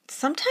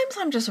 sometimes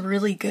I'm just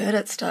really good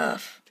at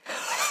stuff.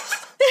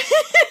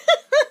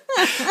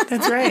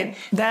 That's right.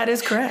 That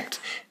is correct.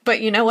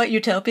 But you know what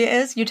utopia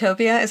is?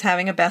 Utopia is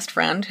having a best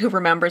friend who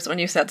remembers when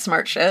you said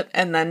smart shit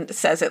and then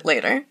says it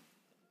later.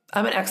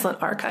 I'm an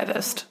excellent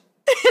archivist.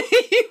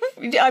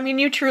 I mean,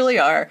 you truly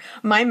are.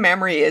 My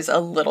memory is a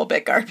little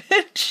bit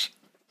garbage.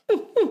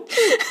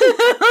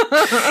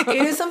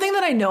 It is something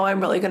that I know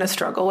I'm really going to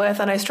struggle with,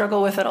 and I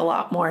struggle with it a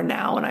lot more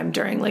now when I'm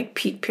during like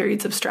peak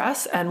periods of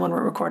stress. And when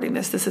we're recording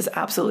this is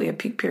absolutely a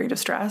peak period of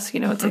stress. You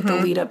know, it's like the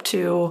lead up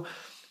to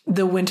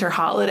the winter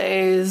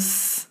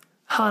holidays,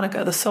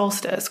 Hanukkah, the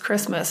solstice,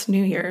 Christmas,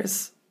 New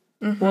Year's.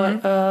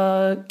 What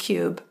a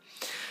cube.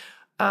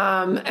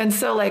 And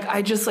so like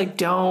I just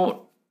like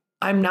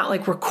I'm not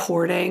like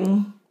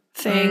recording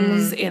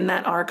things in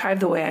that archive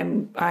the way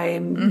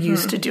I'm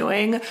used to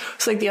doing.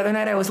 So like the other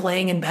night I was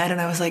laying in bed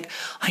and I was like,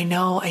 I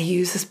know I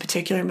use this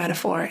particular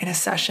metaphor in a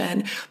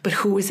session, but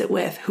who is it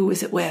with? Who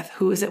is it with?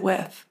 Who is it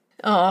with?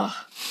 Oh.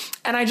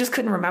 And I just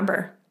couldn't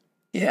remember.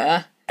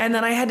 Yeah. And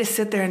then I had to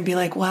sit there and be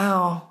like,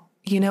 wow,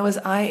 you know, as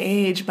I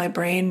age, my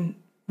brain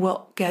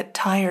will get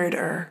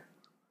tireder.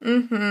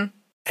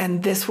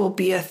 And this will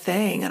be a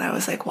thing. And I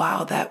was like,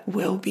 wow, that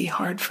will be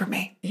hard for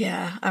me.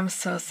 Yeah, I'm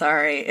so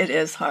sorry. It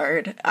is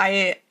hard.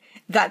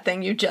 That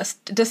thing you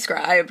just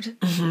described,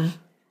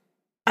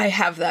 I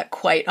have that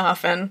quite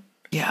often.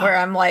 Yeah. Where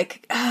I'm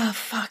like,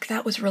 fuck,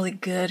 that was really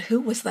good.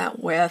 Who was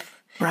that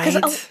with? Right.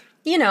 Because,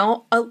 you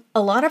know,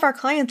 a lot of our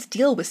clients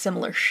deal with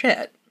similar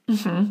shit.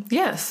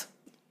 Yes.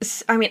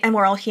 I mean, and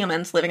we're all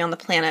humans living on the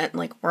planet. And,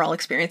 like, we're all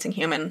experiencing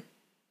human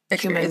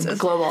experiences. Human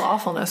global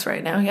awfulness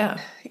right now, yeah.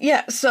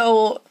 Yeah,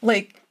 so,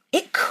 like,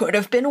 it could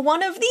have been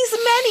one of these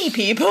many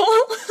people.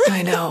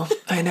 I know.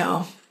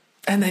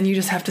 And then you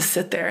just have to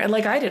sit there. And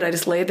like I did, I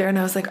just laid there and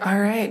I was like, all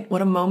right,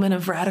 what a moment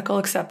of radical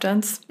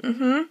acceptance.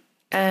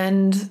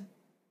 And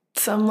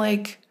some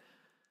like,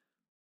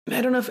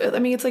 I don't know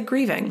it's like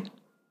grieving.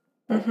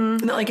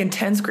 Not like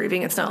intense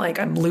grieving. It's not like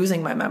I'm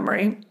losing my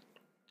memory.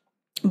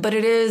 But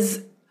it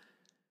is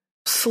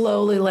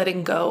slowly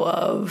letting go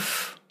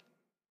of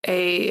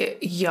a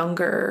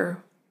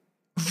younger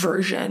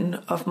version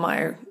of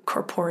my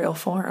corporeal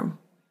form.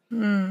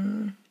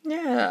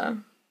 Yeah.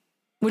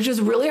 Which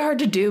is really hard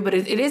to do, but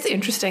it is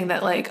interesting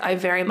that, like, I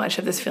very much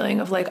have this feeling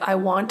of, like, I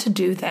want to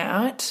do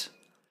that.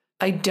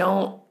 I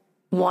don't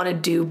want to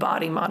do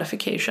body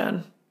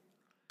modification.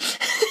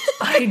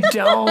 I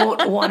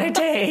don't want to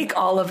take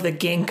all of the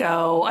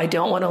ginkgo. I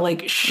don't want to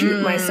like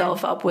shoot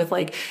myself up with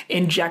like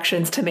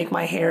injections to make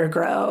my hair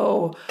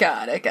grow.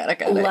 Got it.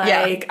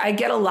 Like I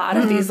get a lot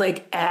of these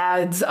like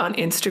ads on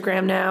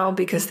Instagram now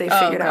because they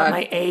figured out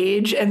my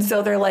age. And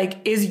so they're like,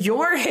 is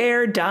your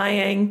hair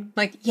dying?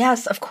 Like,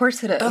 yes, of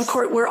course it is. Of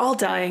course, we're all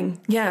dying.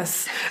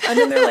 Yes. And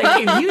then they're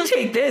like, if you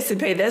take this and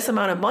pay this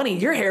amount of money,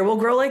 your hair will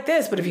grow like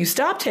this. But if you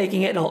stop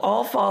taking it, it'll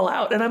all fall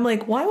out. And I'm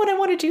like, why would I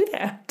want to do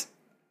that?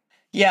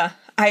 Yeah.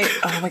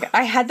 Oh my God.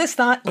 I had this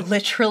thought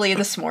literally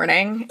this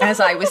morning as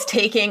I was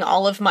taking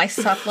all of my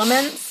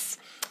supplements,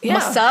 my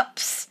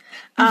sups.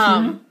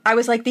 I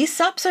was like, these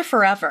sups are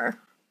forever.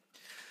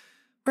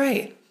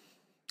 Right.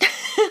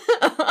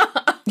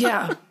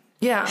 Yeah.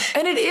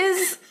 And it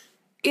is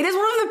one of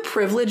the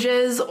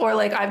privileges, or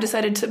like I've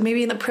decided to,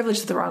 maybe the privilege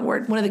is the wrong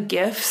word, one of the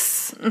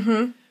gifts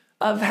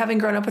of having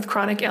grown up with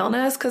chronic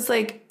illness. Cause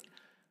like,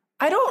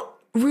 I don't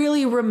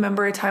really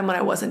remember a time when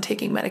I wasn't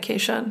taking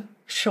medication.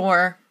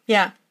 Sure.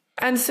 Yeah.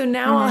 And so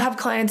now I'll have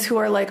clients who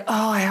are like,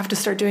 oh, I have to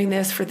start doing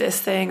this for this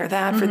thing or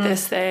that for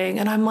this thing.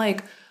 And I'm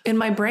like, in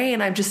my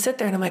brain, I just sit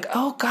there and I'm like,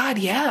 oh God,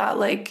 yeah.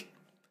 Like,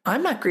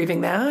 I'm not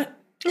grieving that.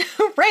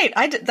 Right.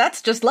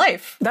 That's just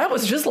life. That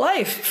was just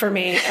life for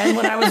me. And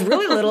when I was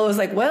really little, it was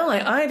like, well,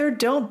 I either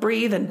don't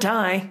breathe and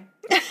die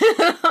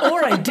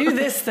or I do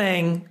this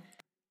thing.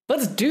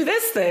 Let's do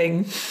this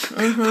thing.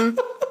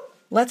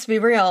 Let's be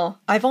real.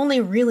 I've only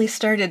really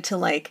started to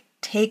like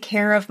take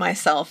care of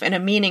myself in a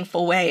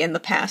meaningful way in the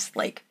past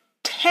like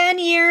 10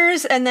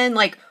 years, and then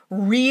like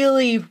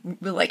really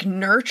like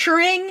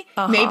nurturing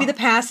maybe the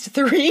past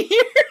 3 years.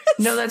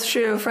 No, that's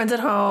true. Friends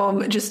at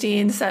home,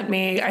 Justine sent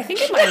me, I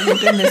think it might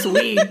have been this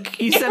week.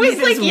 You sent me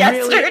this like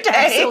really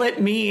excellent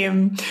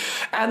meme.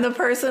 And the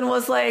person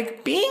was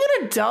like, being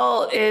an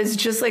adult is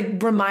just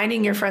like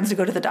reminding your friends to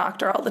go to the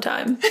doctor all the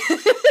time.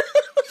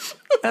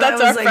 And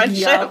that's our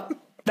friendship. Yep,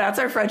 that's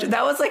our friendship.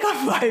 That was like a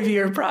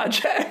 5-year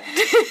project.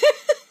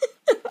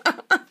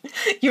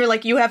 You were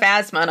like, you have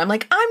asthma. And I'm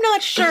like, I'm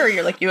not sure.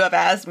 You're like, you have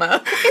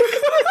asthma.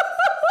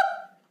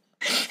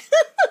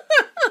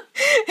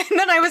 And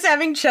then I was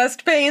having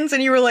chest pains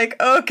and you were like,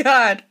 oh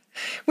God,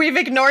 we've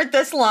ignored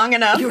this long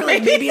enough. You were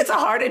like, maybe it's a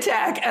heart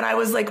attack. And I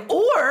was like,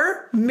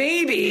 or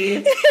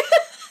maybe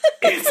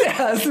it's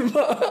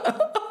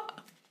asthma.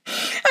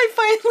 I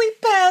finally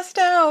passed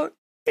out.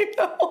 I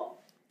know.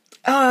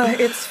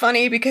 It's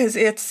funny because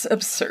it's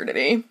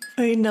absurdity.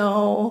 I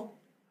know.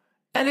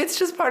 And it's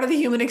just part of the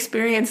human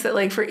experience that,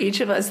 like, for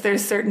each of us,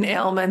 there's certain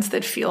ailments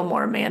that feel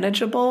more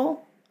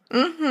manageable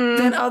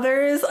than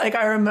others. Like,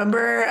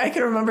 I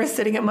can remember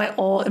sitting in my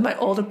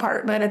old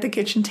apartment at the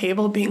kitchen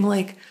table being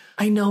like,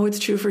 I know it's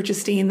true for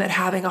Justine that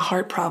having a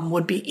heart problem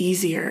would be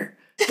easier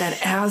than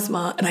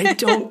asthma. And I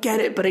don't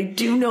get it, but I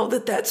do know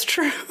that that's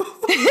true.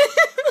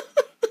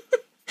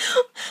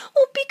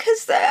 Well,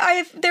 because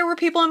there were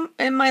people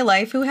in my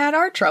life who had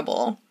heart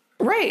trouble.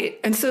 Right.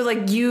 And so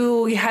like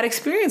you had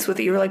experience with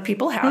it. You were like,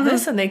 people have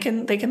this and they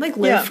can like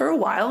live for a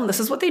while and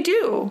this is what they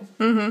do.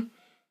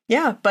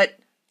 Yeah. But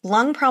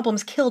lung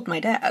problems killed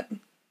my dad.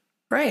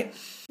 Right.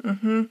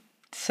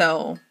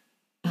 So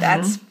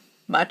that's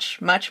much,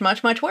 much,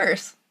 much, much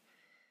worse.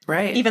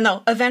 Right. Even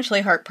though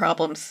eventually heart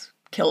problems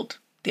killed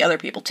the other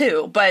people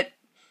too. But.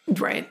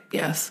 Right.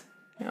 Yes.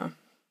 Yeah.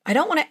 I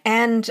don't want to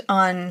end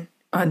on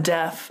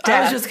death.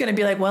 I was just going to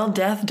be like, well,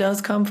 death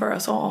does come for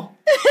us all.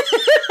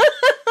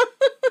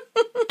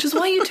 Which is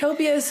why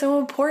utopia is so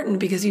important,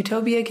 because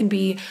utopia can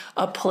be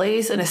a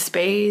place and a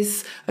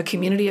space, a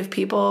community of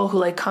people who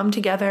like come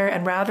together,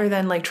 and rather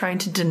than like trying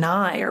to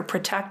deny or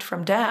protect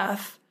from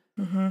death,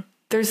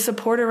 there's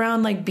support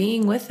around like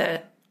being with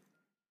it.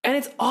 And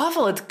it's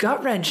awful. It's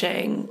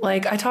gut-wrenching.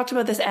 Like I talked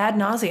about this ad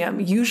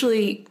nauseum,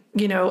 usually,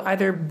 you know,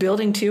 either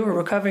building to or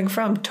recovering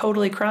from,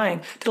 totally crying.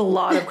 Did a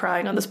lot of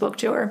crying on this book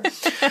tour.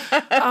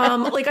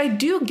 Like I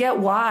do get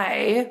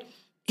why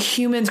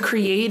humans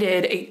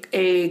created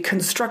a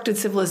constructed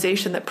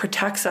civilization that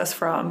protects us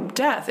from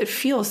death. It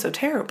feels so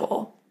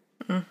terrible.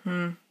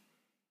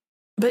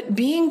 But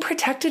being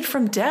protected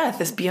from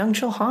death, as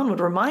Byung-Chul Han would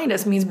remind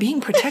us, means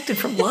being protected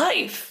from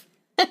life.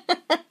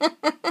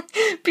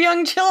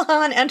 Byung-Chul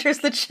Han enters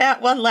the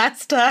chat one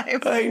last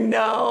time. I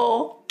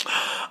know.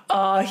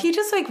 He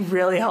just like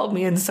really helped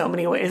me in so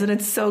many ways. And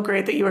it's so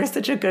great that you were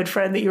such a good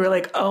friend that you were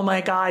like, oh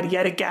my God,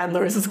 yet again,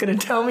 Larissa's going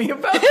to tell me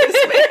about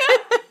this man.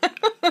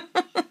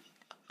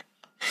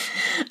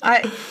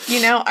 I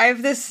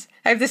have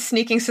this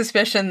sneaking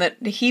suspicion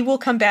that he will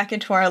come back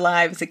into our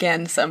lives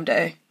again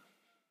someday.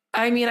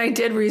 I mean, I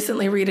did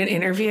recently read an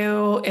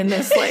interview in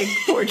this like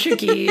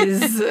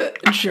Portuguese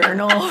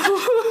journal.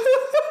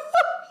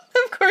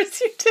 Of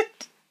course you did.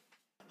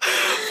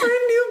 For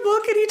a new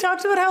book, and he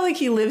talked about how like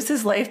he lives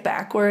his life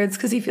backwards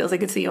because he feels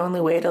like it's the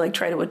only way to like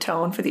try to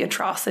atone for the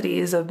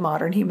atrocities of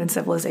modern human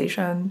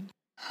civilization.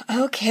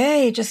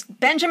 Okay, just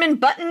Benjamin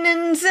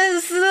Button's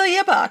the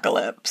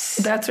apocalypse.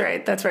 That's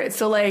right. That's right.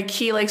 So like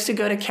he likes to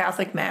go to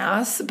Catholic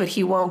Mass, but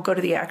he won't go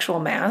to the actual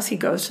Mass. He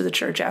goes to the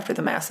church after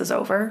the Mass is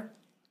over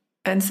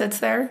and sits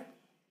there.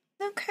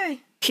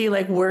 Okay. He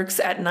like works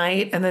at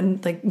night and then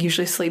like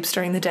usually sleeps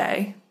during the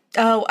day.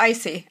 Oh, I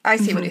see. I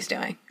see what he's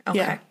doing. Okay.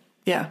 Yeah.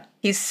 Yeah.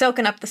 He's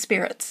soaking up the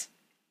spirits.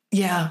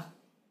 Yeah.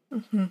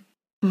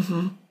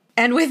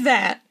 And with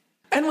that.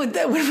 With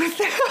that.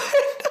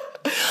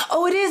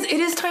 Oh, it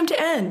is time to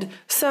end.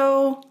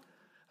 So,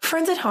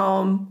 friends at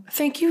home,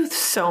 thank you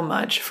so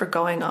much for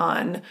going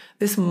on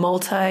this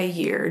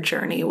multi-year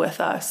journey with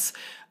us.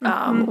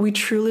 We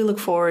truly look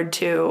forward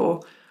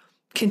to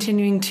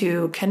continuing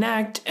to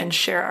connect and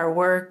share our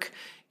work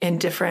in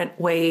different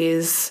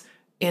ways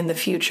in the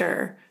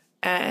future.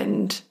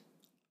 And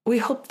we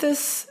hope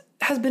this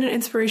has been an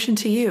inspiration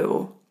to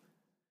you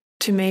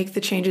to make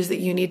the changes that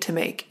you need to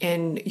make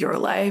in your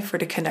life, or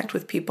to connect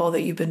with people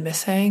that you've been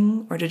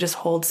missing, or to just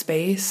hold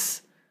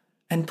space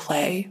and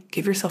play.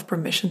 Give yourself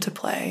permission to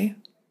play.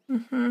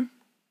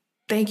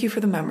 Thank you for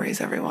the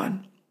memories,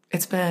 everyone.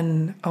 It's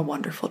been a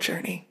wonderful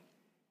journey.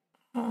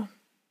 Oh,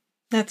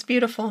 that's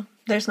beautiful.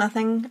 There's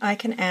nothing I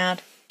can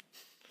add.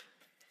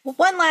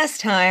 One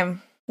last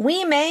time,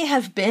 we may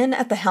have been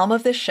at the helm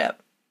of this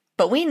ship,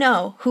 but we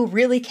know who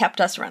really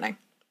kept us running.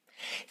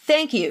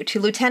 Thank you to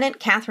Lieutenant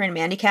Catherine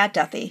Mandycat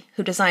Duthie,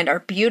 who designed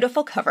our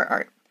beautiful cover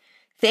art.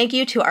 Thank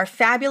you to our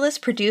fabulous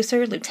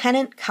producer,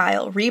 Lieutenant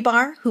Kyle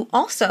Rebar, who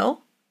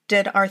also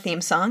did our theme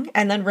song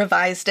and then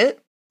revised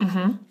it.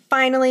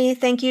 Finally,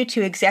 thank you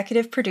to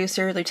executive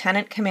producer,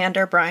 Lieutenant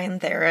Commander Brian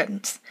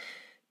Therens.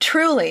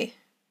 Truly,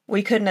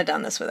 we couldn't have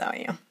done this without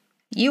you.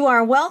 You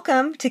are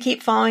welcome to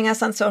keep following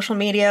us on social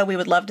media. We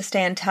would love to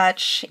stay in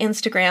touch.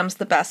 Instagram's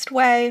the best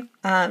way.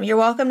 You're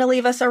welcome to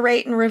leave us a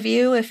rate and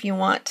review if you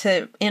want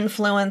to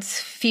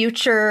influence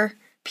future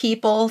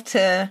people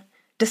to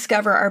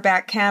discover our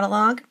back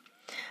catalog.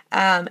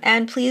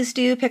 And please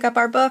do pick up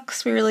our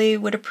books. We really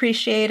would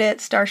appreciate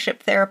it.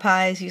 Starship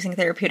Therapies, Using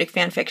Therapeutic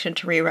Fan Fiction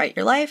to Rewrite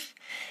Your Life.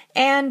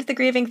 And The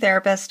Grieving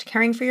Therapist,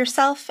 Caring for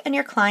Yourself and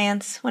Your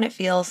Clients When It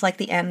Feels Like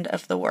the End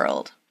of the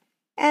World.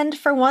 And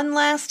for one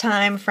last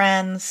time,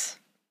 friends,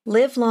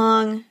 live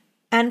long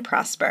and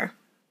prosper.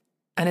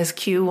 And as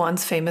Q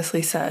once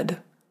famously said,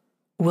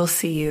 we'll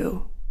see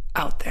you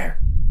out there.